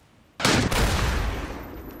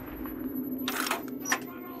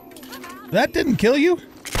 That didn't kill you?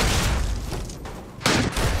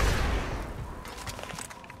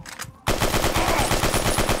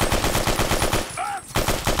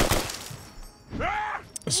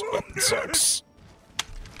 This weapon sucks.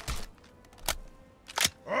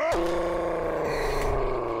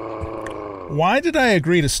 Why did I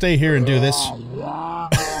agree to stay here and do this?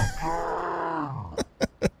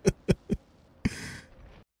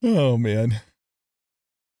 Oh, man.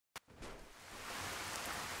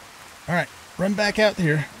 Alright, run back out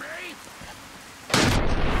here.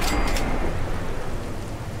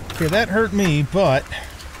 Okay, that hurt me, but...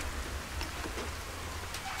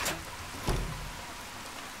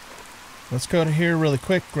 Let's go to here really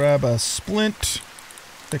quick, grab a splint,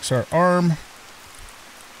 fix our arm.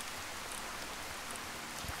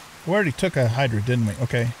 We already took a Hydra, didn't we?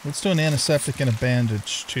 Okay, let's do an antiseptic and a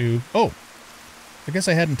bandage too. Oh! I guess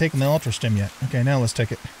I hadn't taken the Ultra Stim yet. Okay, now let's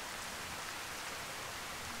take it.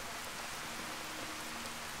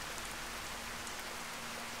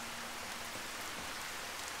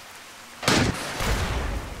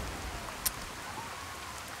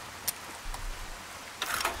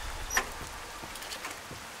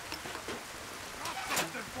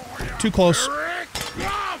 too close. Here it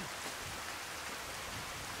comes!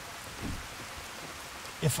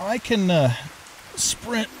 If I can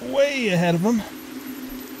sprint way ahead of him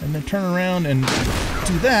and then turn around and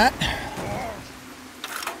do that.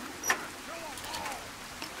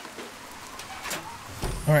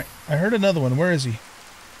 All right, I heard another one. Where is he?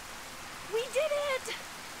 We did it!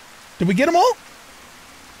 Did we get them all?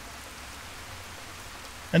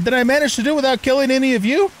 And did I manage to do it without killing any of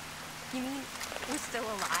you? You mean we're still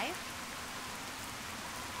alive?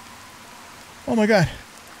 Oh my god.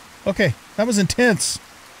 Okay, that was intense.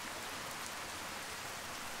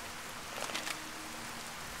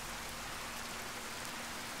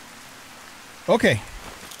 Okay.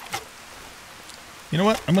 You know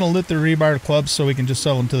what? I'm going to loot the rebar clubs so we can just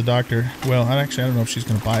sell them to the doctor. Well, I don't know if she's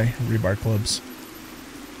going to buy rebar clubs.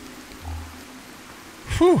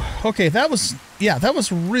 Whew. Okay, that was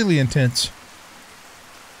really intense.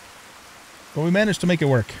 But we managed to make it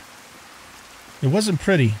work. It wasn't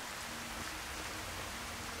pretty.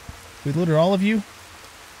 We looted all of you?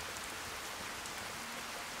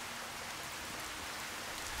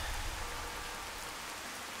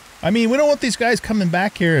 I mean, we don't want these guys coming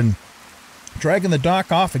back here and dragging the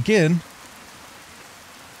dock off again.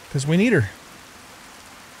 Because we need her.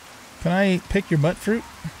 Can I pick your butt fruit?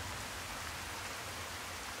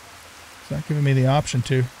 It's not giving me the option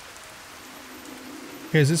to.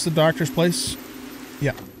 Okay, is this the doctor's place?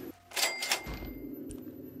 Yeah.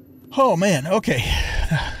 Oh, man. Okay.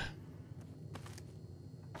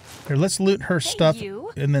 Here, let's loot her stuff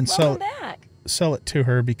and then sell it to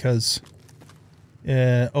her because...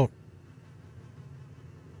 oh,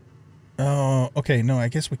 okay, no, I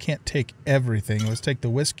guess we can't take everything. Let's take the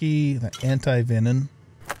whiskey, the anti-venom,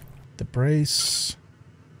 the brace,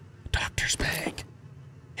 doctor's bag.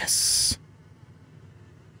 Yes.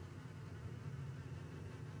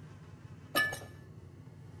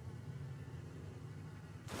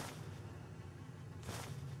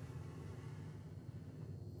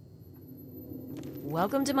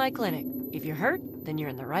 Welcome to my clinic. If you're hurt, then you're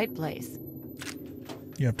in the right place.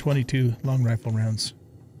 You have 22 long rifle rounds.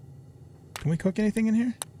 Can we cook anything in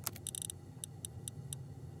here?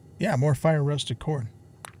 Yeah, more fire roasted corn.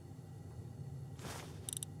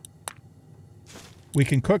 We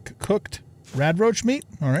can cook cooked radroach meat.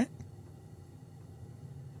 All right.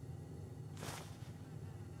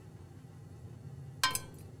 I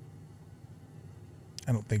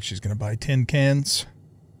don't think she's going to buy tin cans.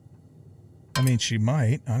 I mean, she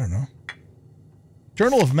might. I don't know.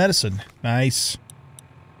 Journal of Medicine. Nice.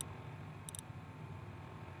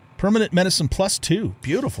 Permanent medicine +2.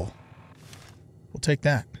 Beautiful. We'll take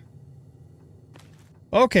that.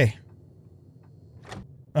 Okay.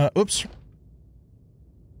 Oops.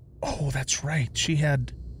 Oh, that's right. She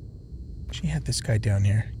had this guy down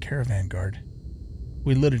here. Caravan guard.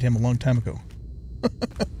 We looted him a long time ago.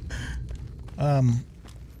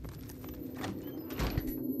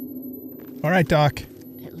 All right, Doc.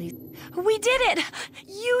 At least we did it.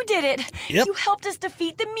 You did it. Yep. You helped us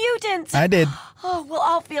defeat the mutants. I did. Oh, we'll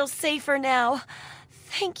all feel safer now.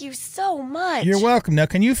 Thank you so much. You're welcome. Now,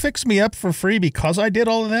 can you fix me up for free because I did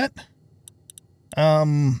all of that?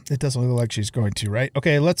 It doesn't look like she's going to, right?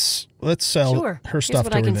 Okay, let's sell her stuff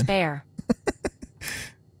to her then. Here's what I can spare.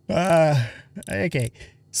 Okay.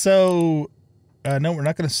 So, no, we're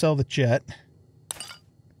not going to sell the jet.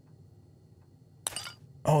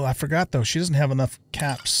 Oh, I forgot, though. She doesn't have enough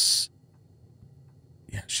caps.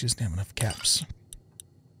 Yeah, she doesn't have enough caps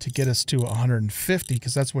to get us to 150,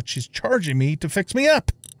 because that's what she's charging me to fix me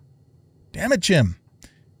up. Damn it, Jim.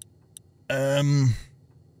 And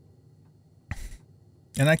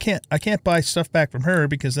I can't buy stuff back from her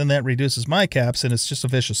because then that reduces my caps and it's just a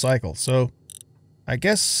vicious cycle. So I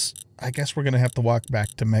guess we're going to have to walk back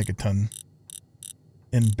to Megaton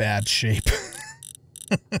in bad shape.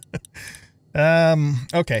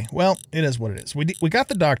 Okay, well, it is what it is. We got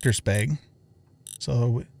the doctor's bag.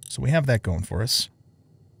 So we have that going for us.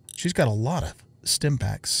 She's got a lot of stim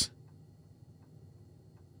packs.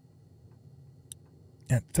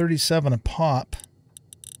 At 37 a pop.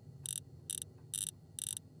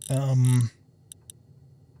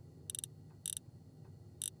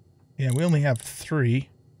 Yeah, we only have 3.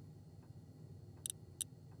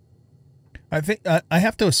 I think I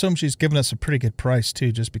have to assume she's given us a pretty good price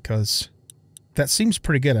too, just because that seems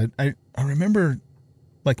pretty good. I remember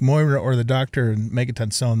like Moira or the Doctor and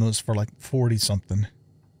Megaton selling those for like 40 something.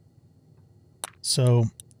 So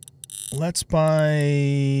let's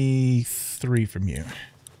buy 3 from you.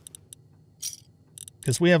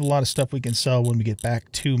 Because we have a lot of stuff we can sell when we get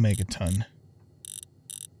back to Megaton.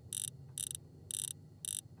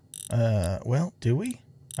 Well, do we?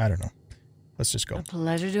 I don't know. Let's just go. A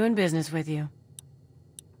pleasure doing business with you.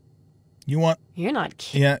 You want... You're not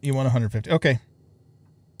kidding. Yeah, you want 150. Okay.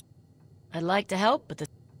 I'd like to help, but the...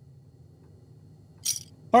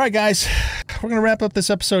 All right, guys. We're going to wrap up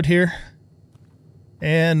this episode here.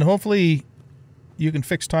 And hopefully you can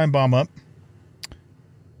fix Time Bomb up.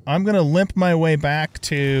 I'm going to limp my way back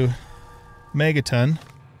to Megaton.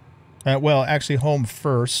 Well, actually home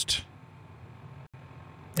first.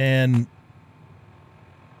 And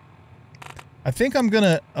I think I'm going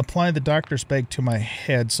to apply the doctor's bag to my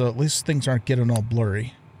head so at least things aren't getting all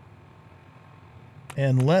blurry.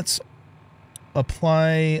 And let's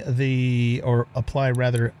apply the, or apply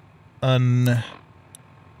rather,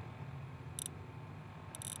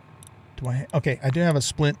 okay, I do have a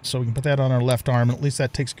splint, so we can put that on our left arm, and at least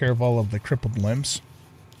that takes care of all of the crippled limbs.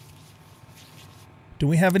 Do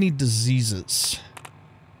we have any diseases?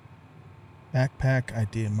 Backpack,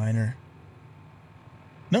 idea minor.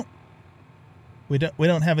 Nope. We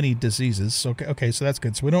don't have any diseases. Okay, so that's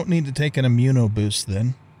good. So we don't need to take an immuno boost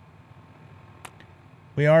then.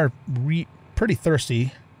 We are pretty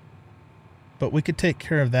thirsty, but we could take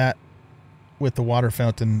care of that with the water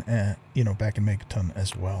fountain, you know, back in Megaton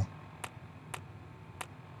as well.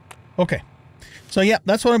 Okay, so yeah,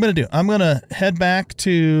 that's what I'm going to do. I'm going to head back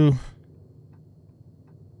to...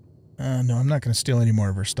 no, I'm not going to steal any more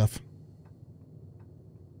of her stuff.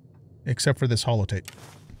 Except for this holotape.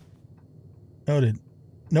 Noted.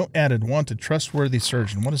 Note added. Wanted trustworthy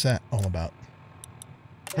surgeon. What is that all about?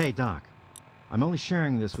 Hey, Doc. I'm only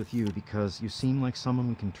sharing this with you because you seem like someone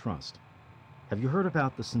we can trust. Have you heard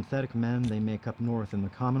about the synthetic men they make up north in the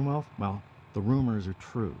Commonwealth? Well, the rumors are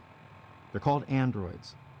true. They're called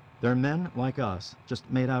androids. They're men like us, just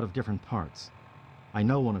made out of different parts. I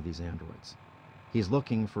know one of these androids. He's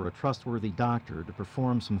looking for a trustworthy doctor to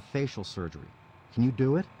perform some facial surgery. Can you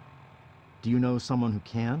do it? Do you know someone who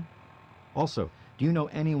can? Also, do you know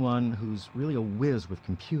anyone who's really a whiz with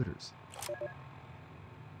computers?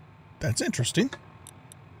 That's interesting.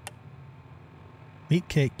 Meat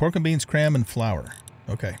cake, pork and beans, cram, and flour.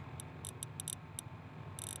 Okay.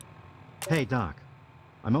 Hey, Doc.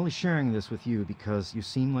 I'm only sharing this with you because you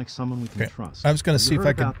seem like someone we can trust. I was going to see if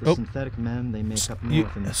I could... The synthetic men they make up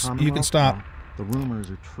north in the Commonwealth? You can stop. Well, the rumors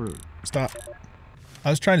are true. Stop. I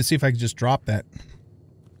was trying to see if I could just drop that.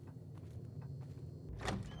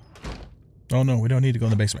 Oh no, we don't need to go in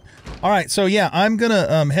the basement. All right, so yeah, I'm going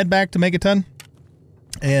to head back to Megaton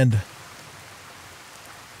and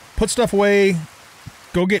put stuff away,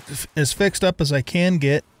 go get as fixed up as I can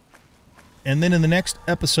get, and then in the next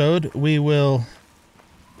episode, we will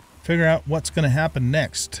figure out what's going to happen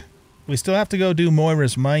next. We still have to go do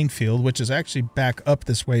Moira's minefield, which is actually back up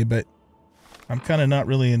this way, but I'm kind of not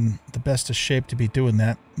really in the best of shape to be doing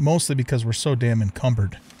that, mostly because we're so damn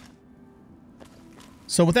encumbered.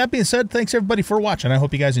 So with that being said, thanks everybody for watching. I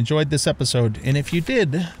hope you guys enjoyed this episode, and if you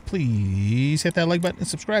did, please hit that like button and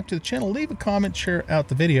subscribe to the channel. Leave a comment, share out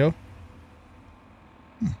the video.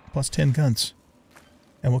 Plus 10 guns.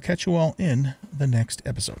 And we'll catch you all in the next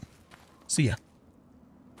episode. See ya.